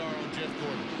times are on Jeff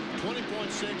Gordon. 20.6,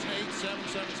 8, 7,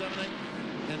 7, 7, 8.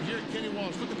 And here Kenny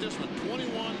Wallace, look at this one,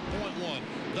 21.1.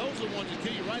 Those are the ones that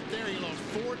Kenny right there, he lost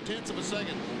 0.4 of a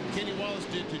second. Kenny Wallace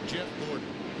did to Jeff Gordon.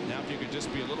 Now if you could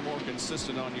just be a little more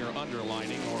consistent on your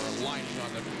underlining or lining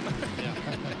on the yeah,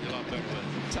 you're a lot better with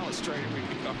it. Tell us straight, we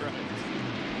can go right.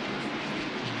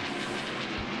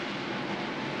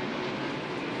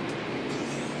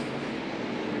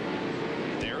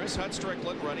 Hut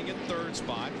Strickland running in 3rd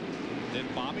spot. Then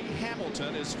Bobby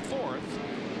Hamilton is 4th,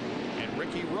 and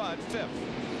Ricky Rudd 5th.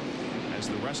 As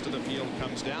the rest of the field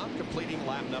comes down, completing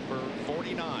lap number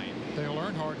 49. Dale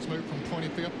Earnhardt's moved from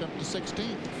 25th up to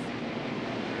 16th.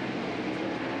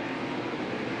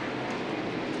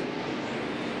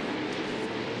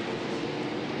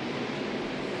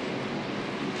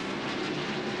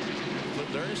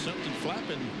 But there is something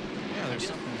flapping. Yeah, there's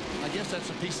something. I guess that's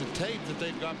a piece of tape that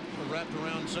they've got wrapped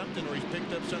around something, or he's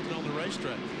picked up something on the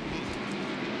racetrack.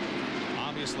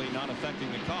 Obviously not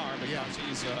affecting the car because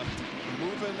he's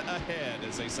moving ahead,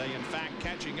 as they say. In fact,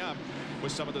 catching up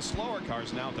with some of the slower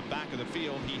cars now at the back of the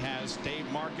field. He has Dave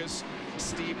Marcus,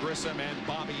 Steve Grissom, and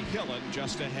Bobby Hillin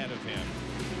just ahead of him.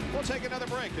 We'll take another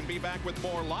break and be back with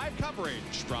more live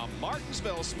coverage from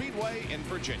Martinsville Speedway in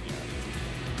Virginia.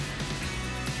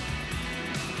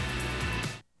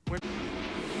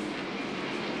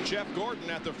 Jeff Gordon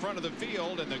at the front of the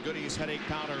field in the Goody's Headache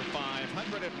Powder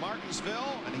 500 at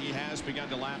Martinsville, and he has begun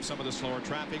to lap some of the slower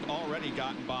traffic already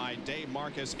gotten by Dave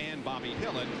Marcus and Bobby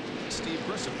Hillin. Steve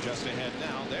Grissom just ahead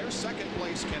now. There's second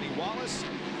place Kenny Wallace,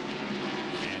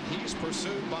 and he's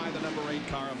pursued by the number 8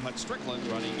 car of Hut Strickland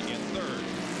running in 3rd.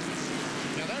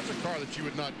 Now there's a car that you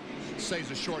would not say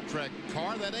is a short track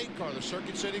car, that 8 car, the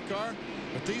Circuit City car.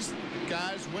 But these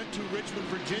guys went to Richmond,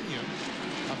 Virginia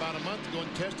about a month ago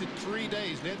and tested 3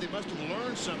 days. Ned, they must have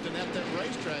learned something at that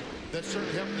racetrack that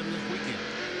certainly helped them this weekend.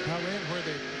 I read where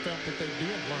they felt that they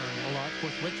did learn a lot. Of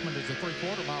course, Richmond is a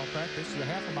 3/4 mile track. This is a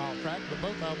 1/2 mile track, but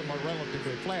both of them are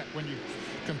relatively flat when you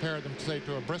compare them, say,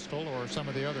 to a Bristol or some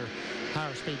of the other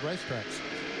higher speed racetracks.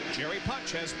 Jerry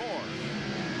Punch has more.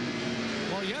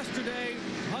 Well, yesterday,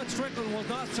 Hud Strickland was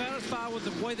not satisfied with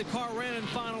the way the car ran in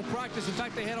final practice. In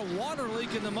fact, they had a water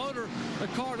leak in the motor, the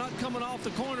car not coming off the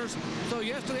corners. So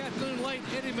yesterday afternoon late,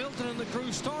 Eddie Milton and the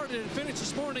crew started and finished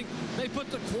this morning. They put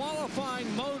the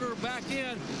qualifying motor back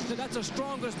in. That's the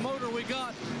strongest motor we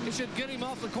got. It should get him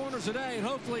off the corners today, and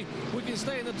hopefully we can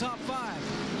stay in the top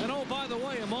 5. And oh, by the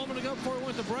way, a moment ago before we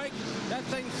went to break, that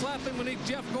thing flapping beneath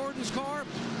Jeff Gordon's car,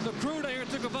 the crew down here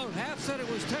took a vote. Half said it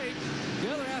was tape.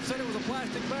 The other half said it was a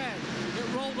plastic bag. It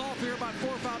rolled off here about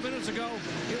 4 or 5 minutes ago.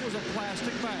 It was a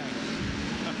plastic bag.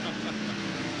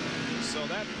 So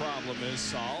that problem is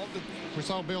solved. We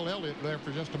saw Bill Elliott there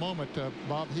for just a moment.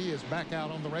 Bob, he is back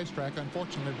out on the racetrack.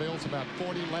 Unfortunately, Bill's about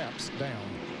 40 laps down.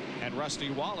 And Rusty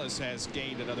Wallace has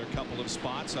gained another couple of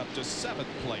spots up to 7th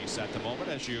place at the moment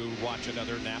as you watch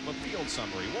another Napa field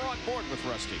summary. We're on board with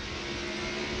Rusty.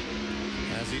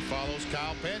 As he follows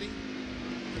Kyle Petty.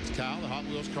 It's Kyle, the Hot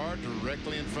Wheels car,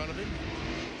 directly in front of him.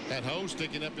 That hose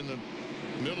sticking up in the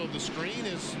middle of the screen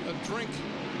is a drink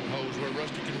hose where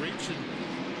Rusty can reach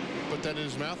and put that in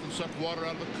his mouth and suck water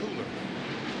out of a cooler.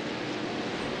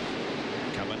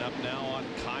 Coming up now on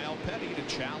Kyle Petty to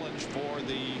challenge for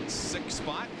the 6th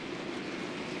spot.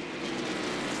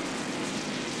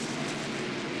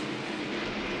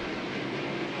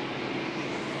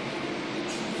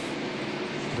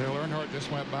 Dale Earnhardt just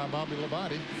went by Bobby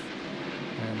Labonte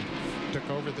and took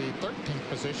over the 13th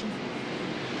position.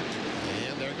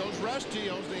 And there goes Rusty.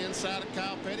 Owns the inside of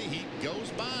Kyle Petty. He goes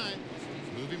by.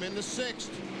 Move him into 6th.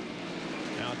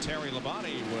 Now Terry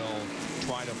Labonte will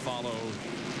try to follow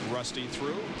Rusty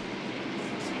through.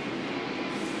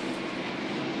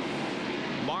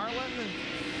 Marlin,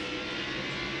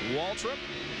 Waltrip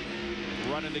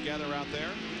running together out there.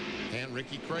 And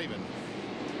Ricky Craven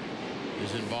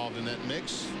is involved in that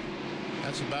mix.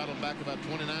 That's a battle back about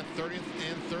 29th, 30th,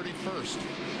 and 31st.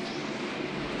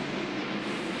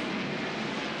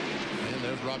 And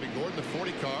there's Robbie Gordon, the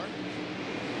 40 car.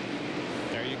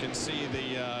 There you can see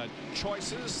the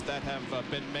choices that have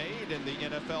been made in the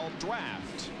NFL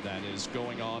draft that is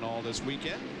going on all this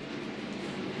weekend.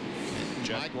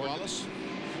 Mike Wallace,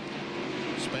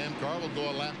 Spam car, will go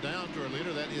a lap down to our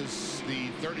leader. That is the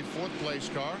 34th place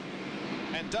car.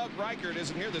 And Doug Reichert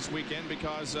isn't here this weekend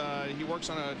because he works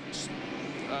on a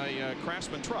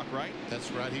Craftsman truck, right?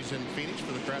 That's right. He's in Phoenix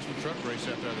for the Craftsman truck race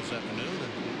out there this afternoon.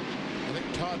 And I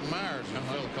think Todd Myers is the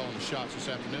fellow calling the shots this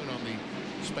afternoon on the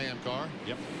Spam car.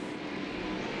 Yep.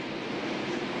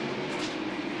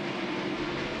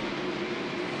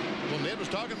 Well, Ned was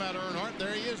talking about Earnhardt.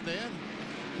 There he is, Ned.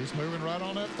 He's moving right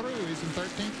on up through. He's in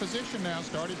 13th position now,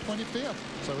 started 25th.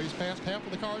 So he's passed half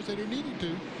of the cars that he needed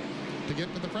to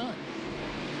get to the front.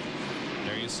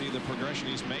 There you see the progression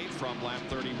he's made from lap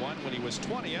 31 when he was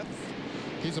 20th.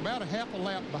 He's about a half a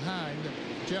lap behind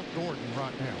Jeff Gordon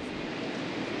right now.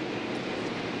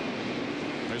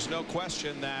 There's no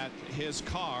question that his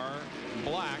car,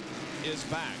 black, is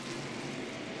back.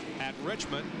 At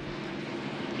Richmond,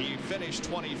 he finished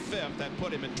 25th. That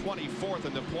put him in 24th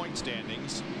in the point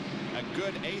standings. A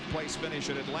good 8th place finish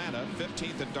at Atlanta,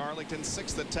 15th at Darlington,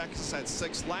 6th at Texas, at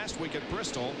 6th last week at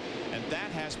Bristol, and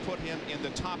that has put him in the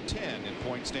top 10 in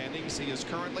point standings. He is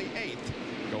currently 8th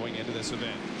going into this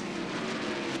event.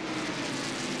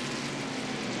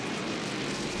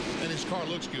 And his car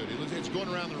looks good. It's going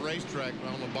around the racetrack.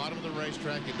 On the bottom of the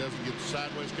racetrack, it doesn't get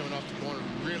sideways coming off the corner.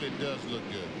 It really does look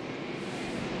good.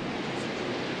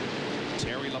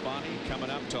 Terry Labonte coming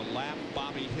up to lap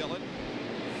Bobby Hillin.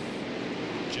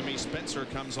 Jimmy Spencer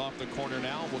comes off the corner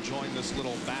now. Will join this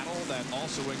little battle that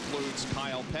also includes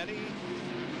Kyle Petty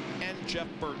and Jeff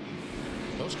Burton.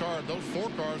 Those 4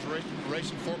 cars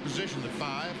racing for position, the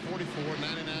 5, 44,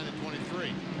 99, and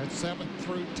 23. That's 7th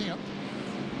through 10th.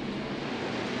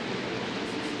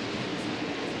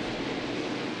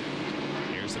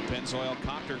 Here's the Pennzoil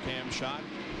copter cam shot.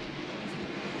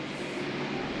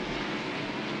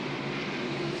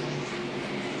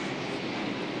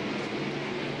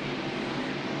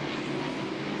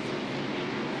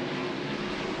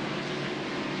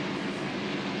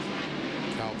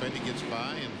 Petty gets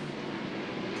by,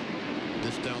 and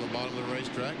this down the bottom of the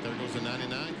racetrack. There goes the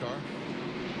 99 car.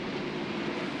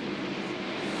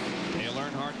 Dale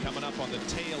Earnhardt coming up on the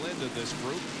tail end of this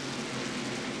group.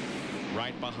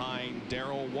 right behind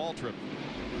Darrell Waltrip,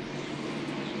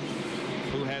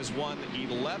 who has won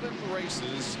 11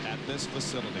 races at this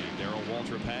facility. Darrell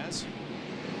Waltrip has.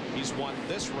 He's won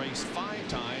this race 5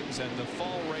 times and the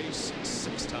fall race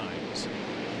 6 times.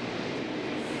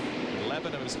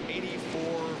 11 of his 84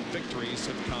 victories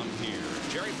have come here.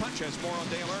 Jerry Punch has more on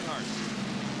Dale Earnhardt.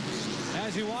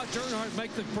 As you watch Earnhardt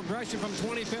make the progression from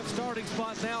 25th starting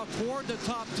spot now toward the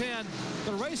top 10.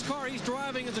 The race car he's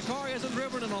driving is a car he hasn't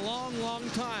driven in a long, long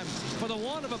time. For the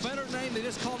want of a better name, they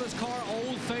just call this car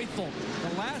Old Faithful.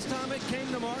 The last time it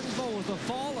came to Martinsville was the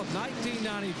fall of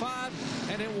 1995,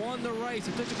 and it won the race.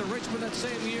 It took it to Richmond that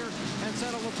same year and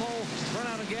sat on the pole, run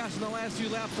out of gas in the last few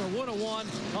laps, or would have won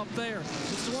up there.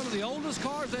 It's one of the oldest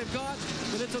cars they've got,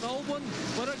 but it's an old one,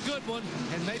 but a good one,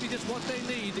 and maybe just what they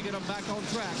need to get them back on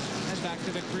track and back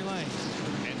to victory lane.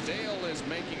 And Dale is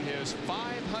making his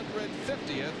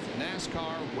 550th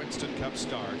NASCAR Winston Cup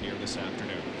start here this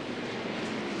afternoon.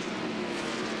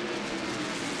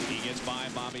 He gets by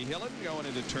Bobby Hillin going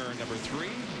into turn number 3.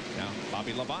 Now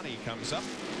Bobby Labonte comes up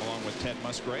along with Ted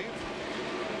Musgrave.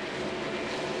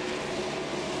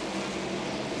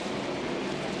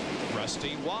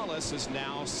 Rusty Wallace is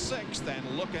now 6th,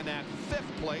 and looking at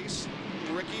 5th place,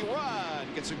 Ricky Rudd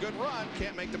gets a good run,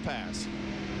 can't make the pass.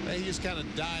 He just kind of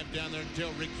dived down there and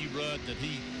tell Ricky Rudd that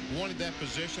he wanted that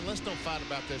position. Let's don't fight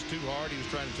about this too hard. He was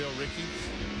trying to tell Ricky,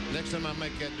 next time I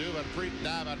make that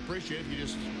dive, I'd appreciate it if you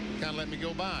just kind of let me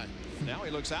go by. Now he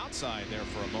looks outside there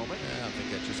for a moment. Yeah, I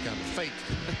think that's just kind of fake.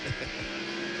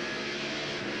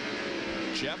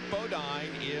 Jeff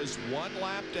Bodine is 1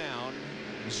 lap down.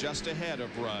 He's just ahead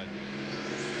of Rudd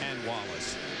and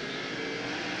Wallace.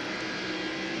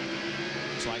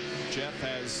 Looks like Jeff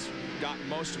has gotten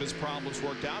most of his problems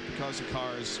worked out because the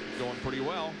car is going pretty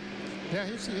well. Yeah,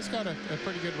 he's got a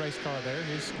pretty good race car there.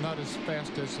 He's not as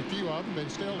fast as a few of them, but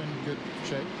he's still in good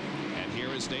shape. And here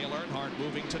is Dale Earnhardt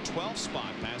moving to 12th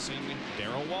spot, passing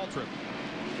Darrell Waltrip.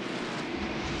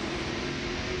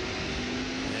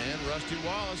 And Rusty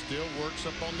Wallace still works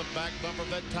up on the back bumper of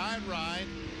that tide ride.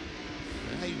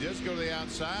 He does go to the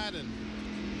outside, and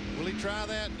will he try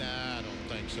that? Nah, I don't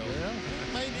think so. Yeah.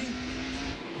 Maybe.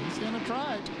 He's going to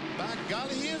try it. By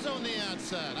golly, he is on the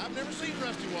outside. I've never seen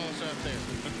Rusty Wallace out there.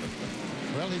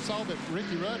 Well, he saw that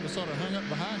Ricky Rudd was sort of hung up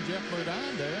behind Jeff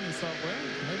Bodine there, and he thought, well,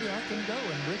 maybe I can go,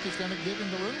 and Ricky's going to give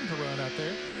him the room to run out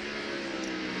there.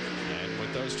 And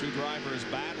with those two drivers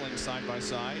battling side by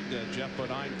side, Jeff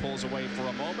Bodine pulls away for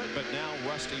a moment, but now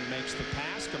Rusty makes the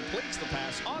pass, completes the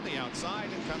pass on the outside,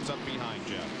 and comes up behind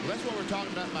Jeff. Well, that's what we're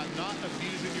talking about not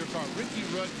abusing your car. Ricky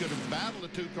Rudd could have battled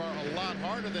the 2 car a lot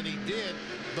harder than he did,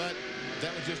 but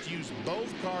that would just use both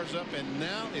cars up, and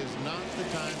now is not the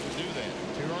time to do that.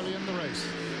 Too early in the race.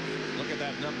 Look at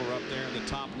that number up there in the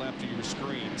top left of your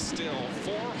screen. Still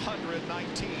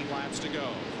 419 laps to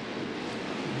go.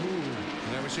 Ooh.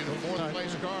 Now we see the 4th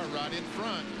place car right in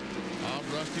front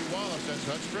of Rusty Wallace. That's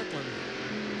Hut Strickland.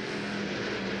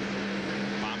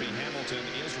 Bobby Hamilton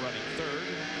is running 3rd.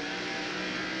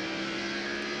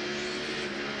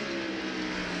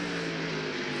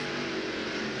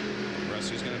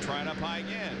 Rusty's going to try it up high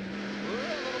again. Ooh,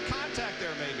 a little contact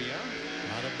there maybe, huh?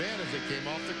 Might have been as they came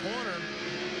off the corner.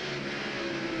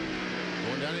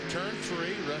 Going down in turn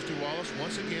 3, Rusty Wallace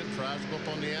once again tries to go up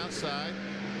on the outside.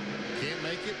 Can't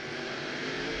make it.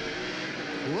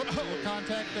 Whoops, little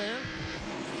contact there.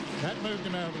 That moved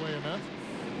him out of the way enough.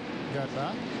 Got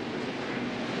by.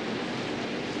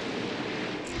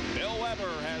 Bill Weber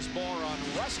has more on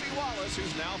Rusty Wallace, who's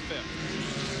now 5th.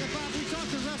 Well, Bob, we talked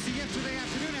to Rusty yesterday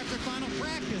afternoon after final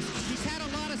practice. He's had a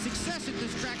lot of success at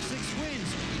this track, 6 wins.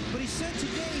 But he said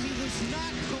today he was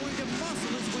not going to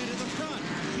muscle his way to the front.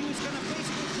 He was going to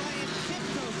basically try and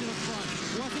tiptoe to the front.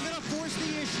 Wasn't going to force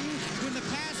the issue. When the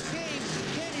pass came,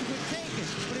 then he would take it.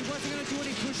 But he wasn't going to do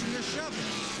any pushing or shoving.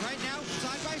 Right now,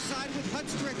 side by side with Hut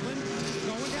Strickland,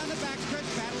 going down the backstretch,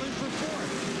 battling for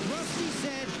 4th. Rusty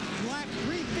said lap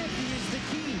 350 is the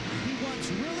key. He wants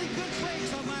really good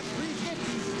brakes on lap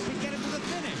 350 to get him to the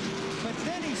finish. But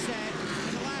then he said,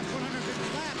 in the last 150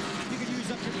 laps, you can use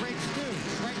up your brakes too.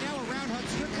 Right now, around Hut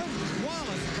Strickland,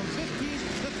 Wallace from 15th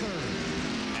to 3rd.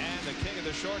 And the king of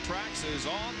the short tracks is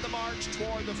on the march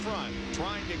toward the front,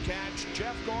 trying to catch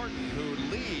Jeff Gordon, who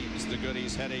leads the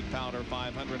Goody's Headache Powder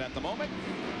 500 at the moment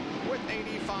with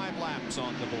 85 laps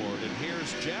on the board. And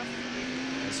here's Jeff,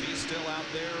 as he's still out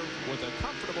there with a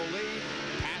comfortable lead,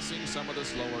 passing some of the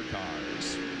slower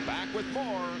cars. Back with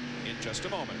more in just a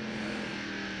moment.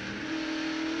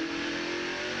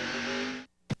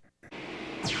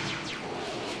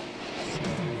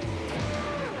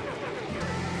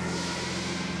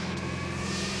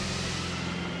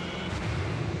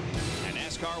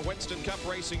 Winston Cup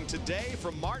racing today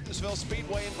from Martinsville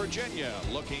Speedway in Virginia,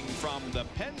 looking from the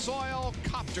Pennzoil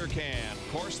Copter Can.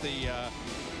 Of course, the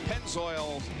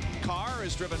Pennzoil car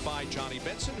is driven by Johnny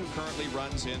Benson, who currently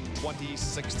runs in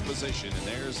 26th position. And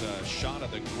there's a shot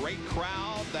of the great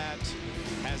crowd that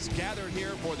has gathered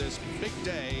here for this big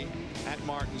day at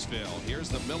Martinsville. Here's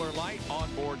the Miller Lite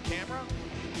onboard camera.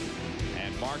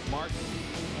 And Mark Martin,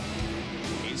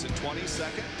 he's in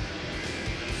 22nd.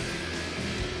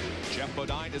 Jeff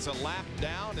Bodine is a lap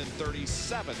down in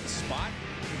 37th spot.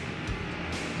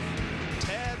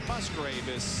 Ted Musgrave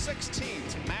is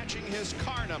 16th, matching his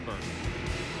car number.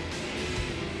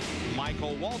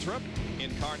 Michael Waltrip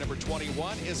in car number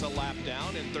 21 is a lap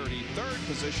down in 33rd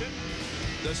position.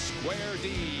 The Square D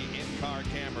in-car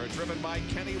camera driven by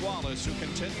Kenny Wallace, who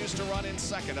continues to run in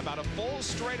second, about a full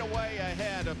straightaway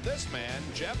ahead of this man,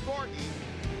 Jeff Gordon,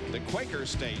 the Quaker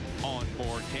State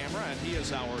onboard camera, and he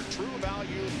is our true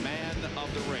value man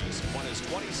of the race. Won his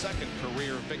 22nd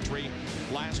career victory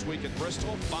last week at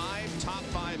Bristol. 5 top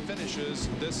 5 finishes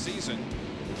this season.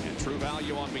 And True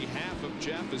Value, on behalf of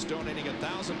Jeff, is donating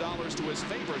 $1,000 to his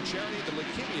favorite charity, the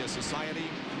Leukemia Society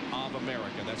of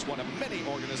America. That's one of many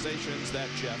organizations that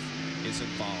Jeff is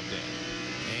involved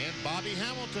in. And Bobby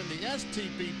Hamilton, the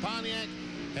STP Pontiac,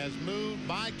 has moved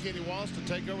by Kenny Wallace to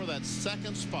take over that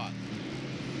second spot.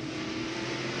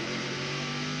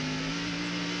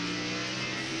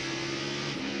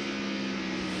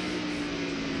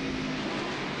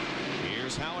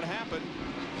 Here's how it happened.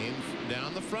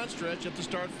 Down the front stretch at the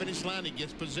start-finish line, he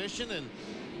gets position, and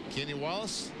Kenny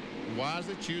Wallace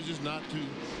wisely chooses not to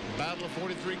battle a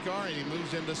 43 car, and he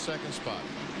moves into second spot.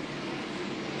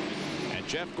 And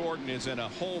Jeff Gordon is in a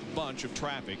whole bunch of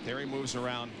traffic. There he moves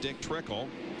around Dick Trickle.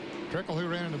 Trickle, who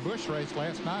ran in the Busch race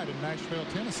last night in Nashville,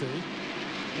 Tennessee.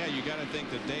 Yeah, you got to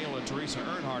think that Dale and Teresa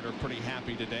Earnhardt are pretty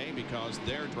happy today because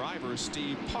their driver,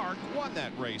 Steve Park, won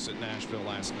that race at Nashville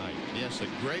last night. Yes, a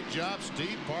great job,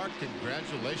 Steve Park.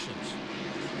 Congratulations.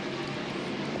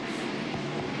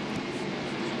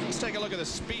 Let's take a look at the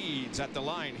speeds at the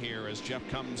line here as Jeff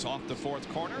comes off the 4th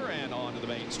corner and onto the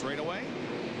main straightaway.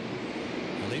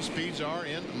 And these speeds are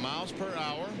in miles per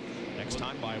hour. Next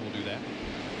time by, we'll do that.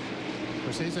 Of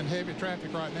course, he's in heavy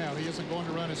traffic right now. He isn't going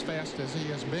to run as fast as he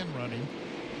has been running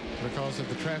because of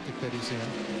the traffic that he's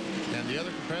in. And the other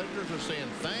competitors are saying,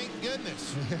 thank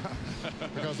goodness. Yeah,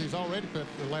 because he's already put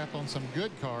the lap on some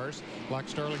good cars like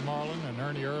Sterling Marlin and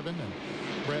Ernie Irvin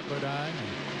and Brett Bodine.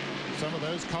 And some of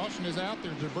those, caution is out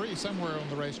there, debris somewhere on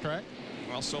the racetrack.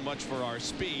 Well, so much for our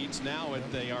speeds. Now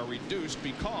they are reduced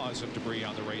because of debris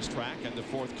on the racetrack, and the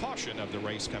 4th caution of the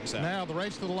race comes out. Now the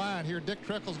race to the line here. Dick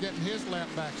Trickle's getting his lap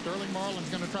back. Sterling Marlin's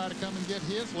going to try to come and get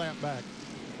his lap back.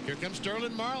 Here comes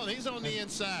Sterling Marlin. He's on the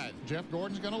inside. Jeff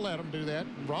Gordon's going to let him do that.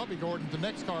 Robbie Gordon's the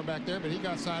next car back there, but he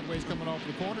got sideways coming off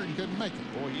the corner and couldn't make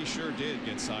it. Boy, he sure did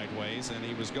get sideways, and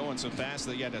he was going so fast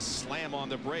that he had to slam on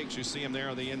the brakes. You see him there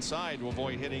on the inside to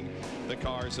avoid hitting the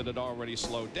cars that had already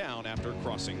slowed down after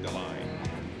crossing the line.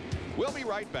 We'll be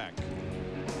right back.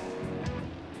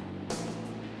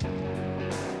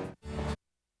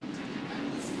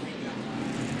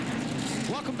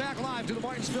 Welcome back live to the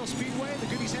Martinsville Speedway. The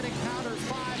Goodies heading powder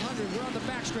 500. We're on the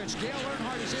backstretch. Dale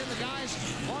Earnhardt is in. The guys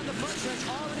on the front stretch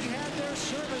already had their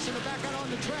service and are back out on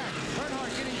the track.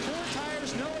 Earnhardt getting 4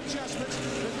 tires, no adjustments.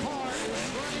 The car is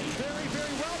running very,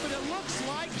 very well, but it looks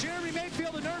like Jeremy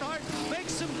Mayfield and Earnhardt make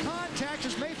some contact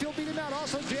as Mayfield beat him out.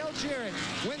 Also, Dale Jarrett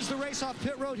wins the race off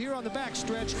pit road here on the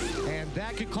backstretch, and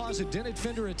that could cause a dented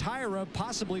fender, a tire rub,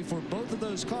 possibly for both of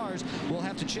those cars. We'll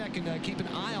have to check and keep an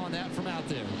eye on that from out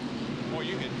there. Well,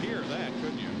 you can hear that,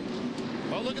 couldn't you?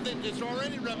 Well, look at that. It's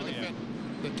already rubbing the fender.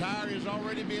 The tire is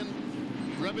already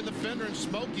rubbing the fender and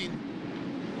smoking.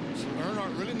 So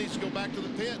Earnhardt really needs to go back to the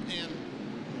pit, and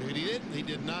he didn't. He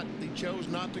did not. He chose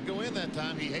not to go in that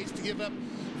time. He hates to give up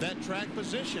that track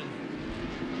position.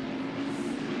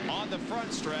 On the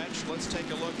front stretch, let's take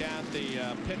a look at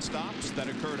the pit stops that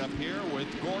occurred up here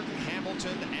with Gordon,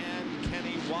 Hamilton, and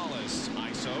Kenny Wallace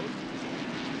ISO'd.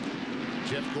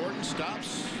 Jeff Gordon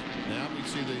stops. Now we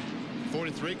see the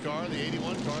 43 car, the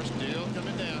 81 car still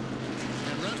coming down.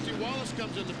 And Rusty Wallace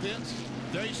comes in the pits.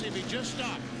 There you see him, he just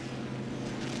stopped.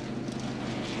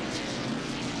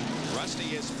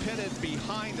 Rusty is pitted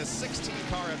behind the 16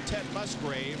 car of Ted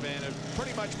Musgrave, and it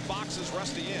pretty much boxes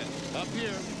Rusty in. Up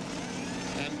here.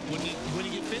 And when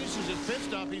he finishes his pit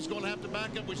stop, he's going to have to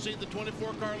back up. We see the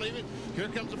 24 car leaving. Here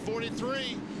comes the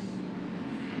 43.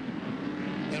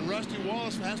 And Rusty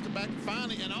Wallace has to back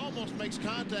finally and almost makes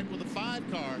contact with the 5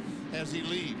 car as he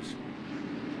leaves.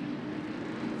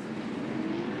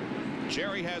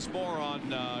 Jerry has more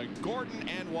on Gordon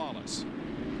and Wallace.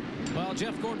 Well,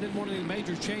 Jeff Gordon didn't want any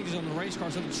major changes on the race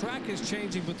car, so the track is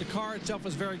changing, but the car itself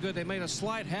is very good. They made a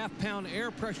slight half-pound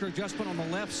air pressure adjustment on the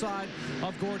left side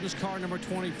of Gordon's car, number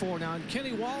 24. Now, in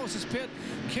Kenny Wallace's pit,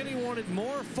 Kenny wanted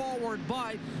more forward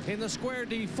bite in the square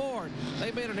D Ford.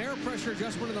 They made an air pressure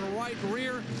adjustment in the right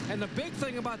rear, and the big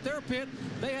thing about their pit,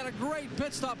 they had a great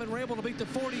pit stop and were able to beat the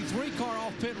 43 car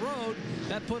off pit road.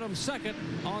 That put them second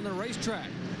on the racetrack.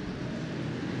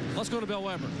 Let's go to Bill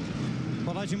Weber.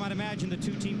 Well, as you might imagine, the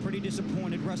two team pretty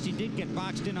disappointed. Rusty did get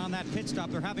boxed in on that pit stop.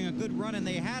 They're having a good run, and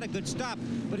they had a good stop.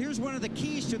 But here's one of the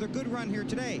keys to their good run here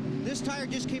today. This tire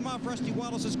just came off Rusty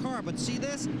Wallace's car, but see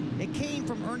this? It came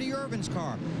from Ernie Irvin's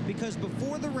car. Because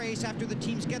before the race, after the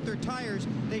teams get their tires,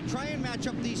 they try and match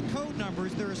up these code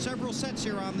numbers. There are several sets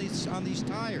here on these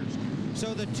tires.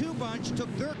 So the two bunch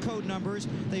took their code numbers.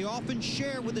 They often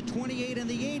share with the 28 and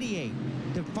the 88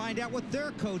 to find out what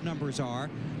their code numbers are.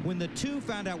 When the two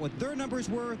found out what their numbers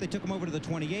were, they took them over to the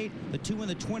 28. The two and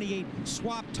the 28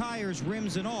 swapped tires,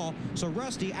 rims and all. So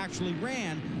Rusty actually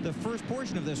ran the first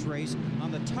portion of this race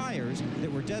on the tires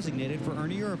that were designated for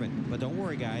Ernie Irvin. But don't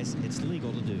worry, guys, it's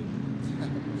legal to do.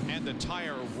 And the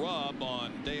tire rub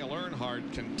on Dale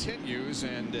Earnhardt continues,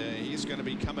 and he's going to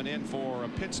be coming in for a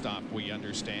pit stop, we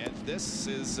understand. This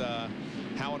is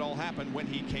how it all happened when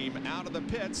he came out of the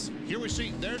pits. Here we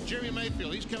see, there's Jeremy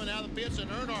Mayfield. He's coming out of the pits, and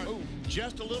Earnhardt,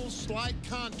 just a little slight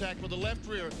contact with the left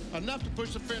rear, enough to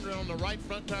push the fender on the right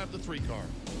front tire of the 3 car.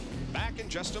 Back in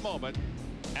just a moment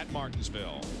at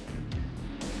Martinsville.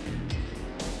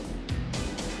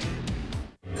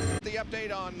 The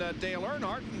update on Dale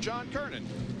Earnhardt and John Kernan.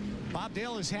 Bob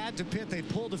Dale has had to pit. They've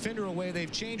pulled the fender away.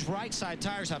 They've changed right side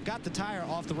tires. I've got the tire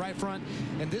off the right front,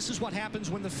 and this is what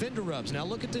happens when the fender rubs. Now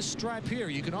look at this stripe here.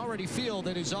 You can already feel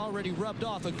that it's already rubbed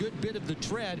off a good bit of the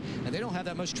tread, and they don't have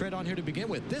that much tread on here to begin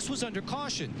with. This was under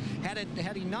caution.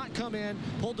 Had he not come in,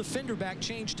 pulled the fender back,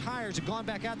 changed tires, and gone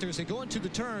back out there, as they go into the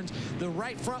turns, the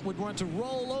right front would want to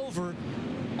roll over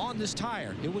on this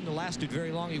tire. It wouldn't have lasted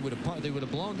very long. They would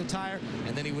have blown the tire,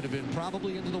 and then he would have been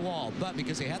probably into the wall. But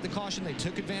because they had the caution, they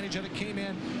took advantage of it, came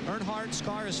in. Earnhardt's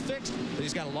car is fixed, but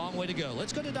he's got a long way to go.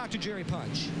 Let's go to Dr. Jerry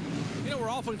Punch. You know, we're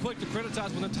often quick to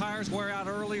criticize when the tires wear out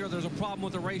early or there's a problem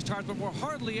with the race tires, but we're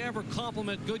hardly ever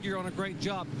compliment Goodyear on a great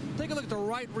job. Take a look at the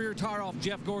right rear tire off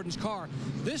Jeff Gordon's car.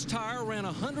 This tire ran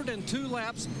 102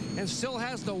 laps and still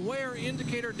has the wear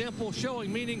indicator dimple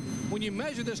showing, meaning when you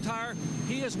measure this tire,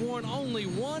 he has worn only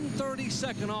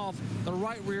 1/32 off the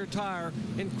right rear tire.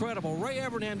 Incredible. Ray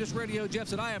Evernham just radioed Jeff,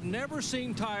 said, I have never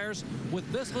seen tires with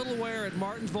this little wear at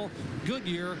Martinsville.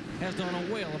 Goodyear has done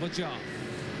a whale of a job.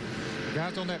 The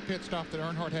guys on that pit stop that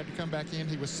Earnhardt had to come back in,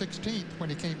 he was 16th when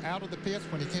he came out of the pits.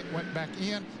 When he went back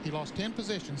in, he lost 10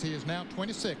 positions. He is now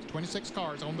 26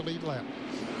 cars on the lead lap.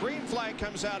 Green flag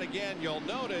comes out again. You'll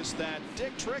notice that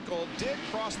Dick Trickle did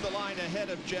cross the line ahead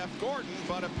of Jeff Gordon,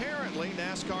 but apparently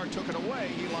NASCAR took it away.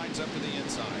 He lines up to the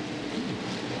inside.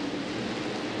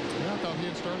 Yeah, I thought he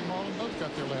and Sterling Marlin both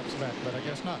got their laps back, but I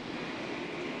guess not.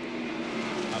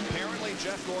 Apparently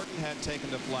Jeff Gordon had taken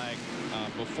the flag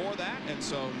before that, and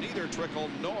so neither Trickle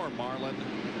nor Marlin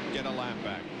get a lap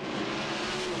back.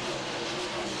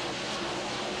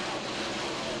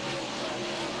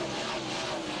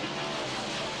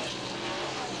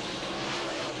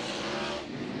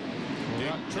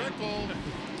 Trickle.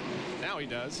 Now he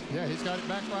does. Yeah, he's got it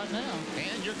back right now.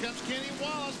 And here comes Kenny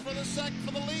Wallace for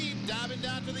the lead, diving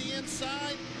down to the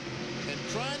inside and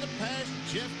trying to pass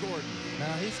Jeff Gordon.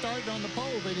 Now he started on the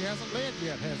pole, but he hasn't led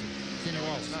yet, has he? Kenny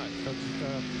Wallace. Not.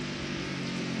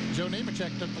 Joe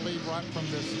Nemechek took the lead right from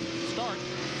this start.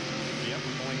 Yep,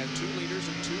 we've only had 2 leaders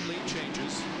and 2 lead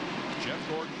changes. Jeff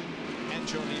Gordon and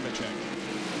Joe Nemechek.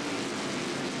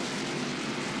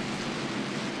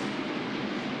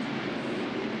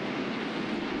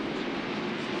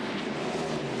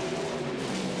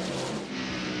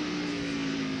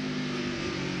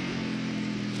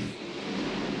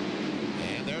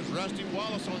 Rusty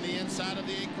Wallace on the inside of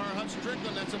the 8-car Hut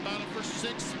Strickland. That's a battle for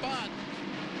 6th spot.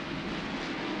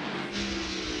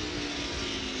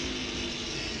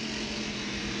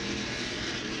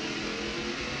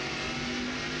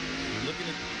 Looking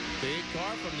at the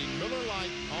 8-car from the Miller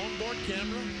Lite onboard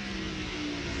camera.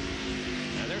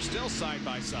 And they're still side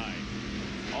by side.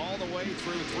 All the way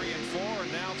through 3 and 4,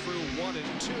 and now through 1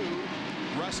 and 2.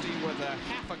 Rusty with a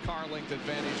half a car length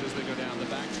advantage as they go down the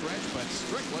backstretch, but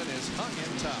Strickland is hung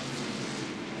in tough.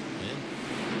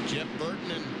 And Jeff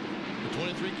Burton and the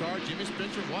 23 car, Jimmy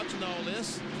Spencer, watching all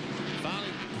this.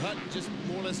 Finally, Hut just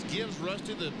more or less gives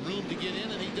Rusty the room to get in,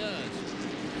 and he does.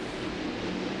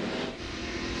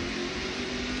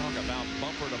 Talk about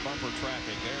bumper to bumper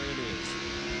traffic. There it is.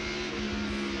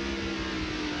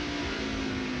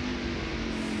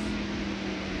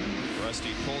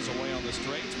 Rusty pulls away on the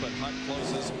straights, but Hutt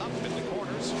closes up in the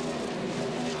corners.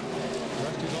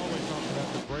 Rusty's always talking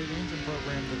about the great engine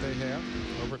program that they have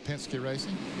over at Penske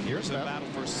Racing. Here's a battle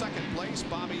for second place.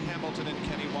 Bobby Hamilton and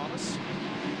Kenny Wallace.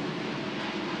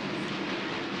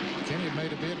 Kenny had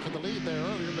made a bid for the lead there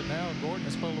earlier, but now Gordon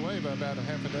has pulled away by about a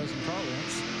half a dozen car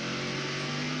lengths.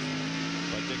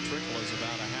 But Dick Trickle is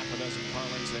about a half a dozen car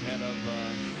lengths ahead of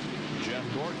Jeff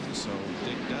Gordon. So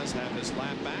Dick does have his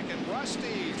lap back, and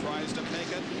Rusty tries to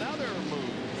make another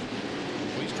move.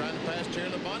 He's trying to pass Terry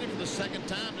Labonte for the second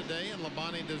time today, and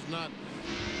Labonte does not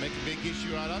make a big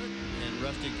issue out of it. And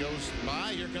Rusty goes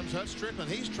by. Here comes Hut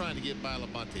Strickland. He's trying to get by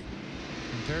Labonte.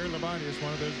 And Terry Labonte is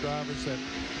one of those drivers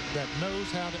that knows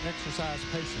how to exercise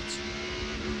patience.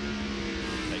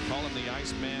 They call him the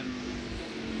Iceman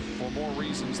for more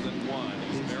reasons than one.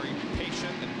 He's very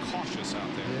patient and cautious out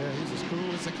there. Yeah, he's as cool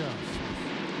as it comes.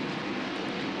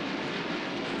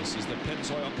 This is the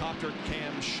Pennzoil Copter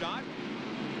cam shot.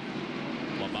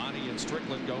 Labonte and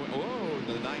Strickland going. Oh,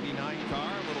 the 99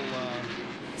 car, a little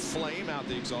flame out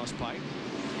the exhaust pipe.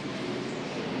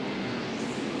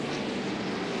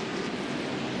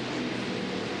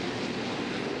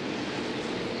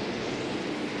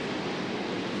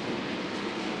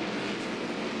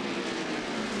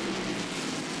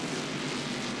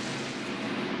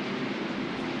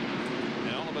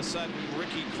 Sudden,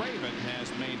 Ricky Craven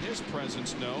has made his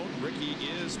presence known. Ricky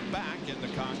is back in the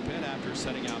cockpit after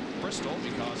setting out Bristol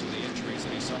because of the injuries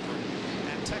that he suffered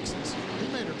at Texas.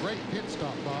 He made a great pit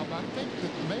stop, Bob. I think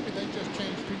that maybe they just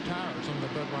changed 2 tires on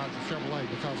the Budweiser Chevrolet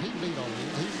because he's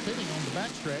pitting on the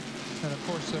backstretch, and of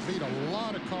course beat a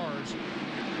lot of cars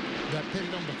that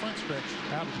pitted on the front stretch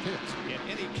out of the pits. In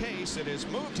any case, it has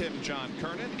moved him, John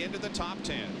Kernan, into the top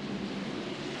 10.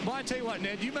 Well, I tell you what,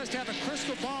 Ned, you must have a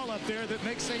crystal ball up there that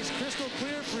makes things crystal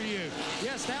clear for you.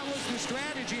 Yes, that was the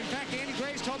strategy. In fact, Andy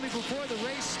Grace told me before the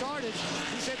race started,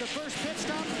 he said the first pit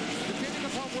stop, depending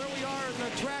upon where we are in the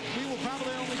track, we will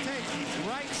probably only take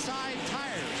right side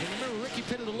tires. And remember, Ricky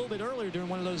pitted a little bit earlier during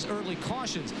one of those early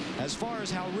cautions. As far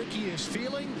as how Ricky is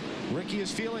feeling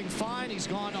fine. He's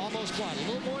gone almost, what, a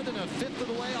little more than a fifth of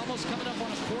the way, almost coming up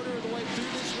on a quarter of the way through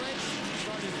this race.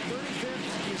 Started 35th.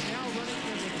 He is now running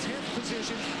in the 10th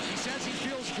position. He says he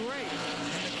feels great,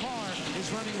 and the car is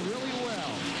running really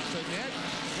well. So, Ned,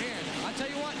 man, I tell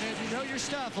you what, Ned, you know your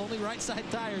stuff. Only right side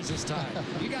tires this time.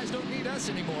 You guys don't need us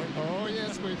anymore. Oh,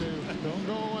 yes, we do. Don't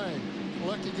go away.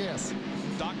 Lucky guess.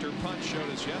 Dr. Punch showed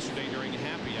us yesterday during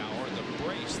happy hour the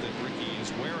brace that Ricky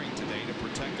is wearing today to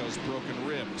protect those broken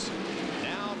ribs.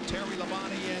 Now, Terry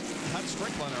Labonte and Hut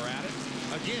Strickland are at it.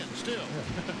 Again, still.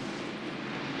 Yeah.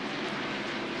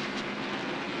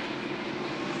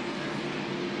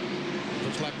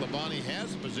 Looks like Labonte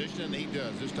has the position, and he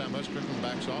does. This time, Hut Strickland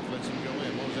backs off, lets him go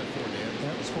in. What was that for, Dad?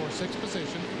 That was for 6th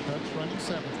position. Hut's running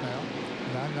 7th now.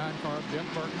 99 car, Jeff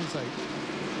Burton is 8th.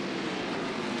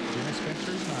 Jimmy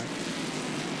Spencer is 9th.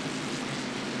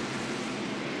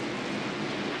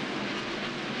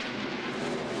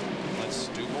 Let's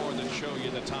do more than show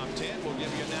you the top 10. We'll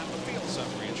give you a Napa field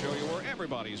summary and show you where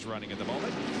everybody's running at the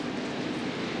moment.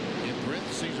 In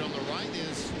parentheses on the right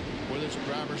is where this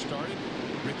driver started.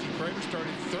 Ricky Craven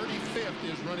started 35th,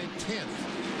 is running 10th.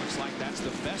 Looks like that's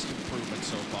the best improvement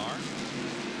so far.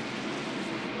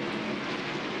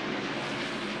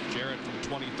 Jarrett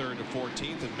from 23rd to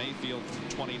 14th, and Mayfield from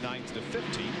 29th to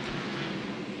 15th.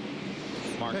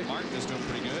 Martin is doing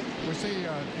pretty good. We see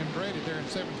Andretti there in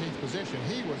 17th position.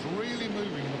 He was really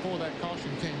moving before that caution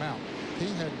came out.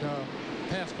 He had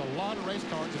passed a lot of race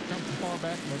cars that come from far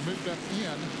back and were moved up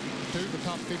in to the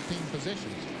top 15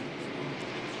 positions.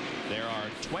 There are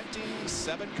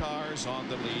 27 cars on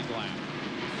the lead lap.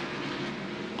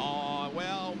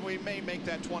 Well, we may make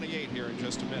that 28 here in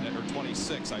just a minute, or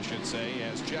 26, I should say,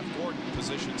 as Jeff Gordon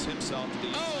positions himself to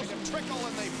the side of Trickle,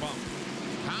 and they bump.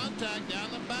 Contact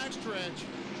down the backstretch.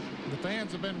 The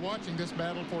fans have been watching this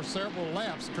battle for several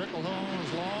laps. Trickle hung on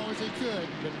as long as he could,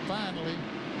 but finally,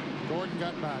 Gordon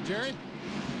got by. Jerry?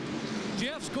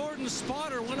 Jeff Gordon's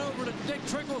spotter went over to Dick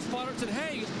Trickle's spotter and said,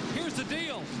 hey, here's the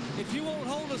deal. If you won't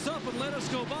hold us up and let us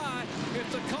go by, if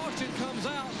the caution comes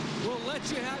out, we'll let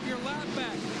you have your lap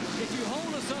back. If you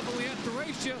hold us up and we have to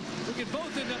race you, we can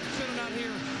both end up spinning out here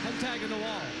and tagging the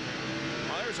wall.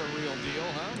 Well, there's a real deal,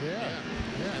 huh?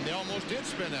 Yeah. And they almost did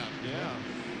spin out. Yeah.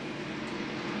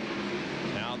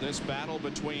 Now this battle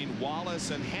between Wallace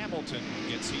and Hamilton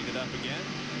gets heated up again.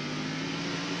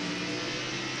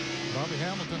 Bobby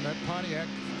Hamilton, that Pontiac,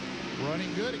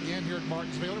 running good again here at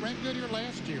Martinsville. It ran good here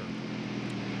last year.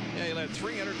 Yeah, he led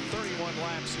 331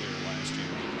 laps here last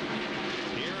year.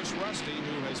 Here's Rusty,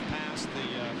 who has passed the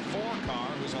 4 car,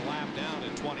 who's a lap down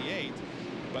at 28th.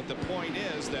 But the point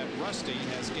is that Rusty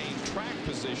has gained track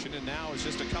position and now is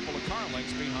just a couple of car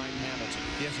lengths behind Hamilton.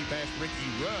 Yes, he passed Ricky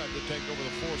Rudd to take over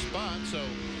the 4th spot. So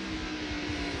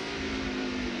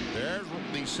there's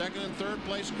the 2nd and 3rd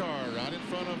place car right in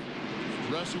front of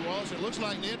Rusty Wallace. It looks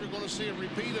like, Ned, we're going to see a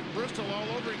repeat of Bristol all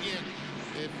over again.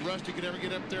 If Rusty could ever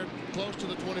get up there close to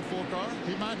the 24 car.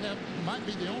 He might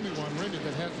be the only one really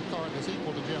that has a car that's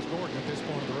equal to Jeff Gordon at this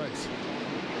point of the race.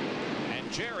 And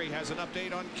Jerry has an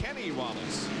update on Kenny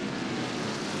Wallace.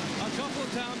 A couple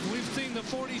of times we've seen the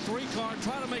 43 car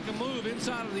try to make a move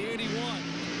inside of the 81.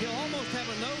 He'll almost have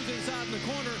a nose inside in the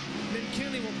corner, then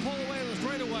Kenny will pull away on the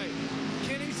straightaway.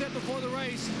 Kenny said before the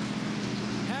race,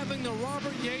 having the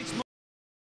Robert Yates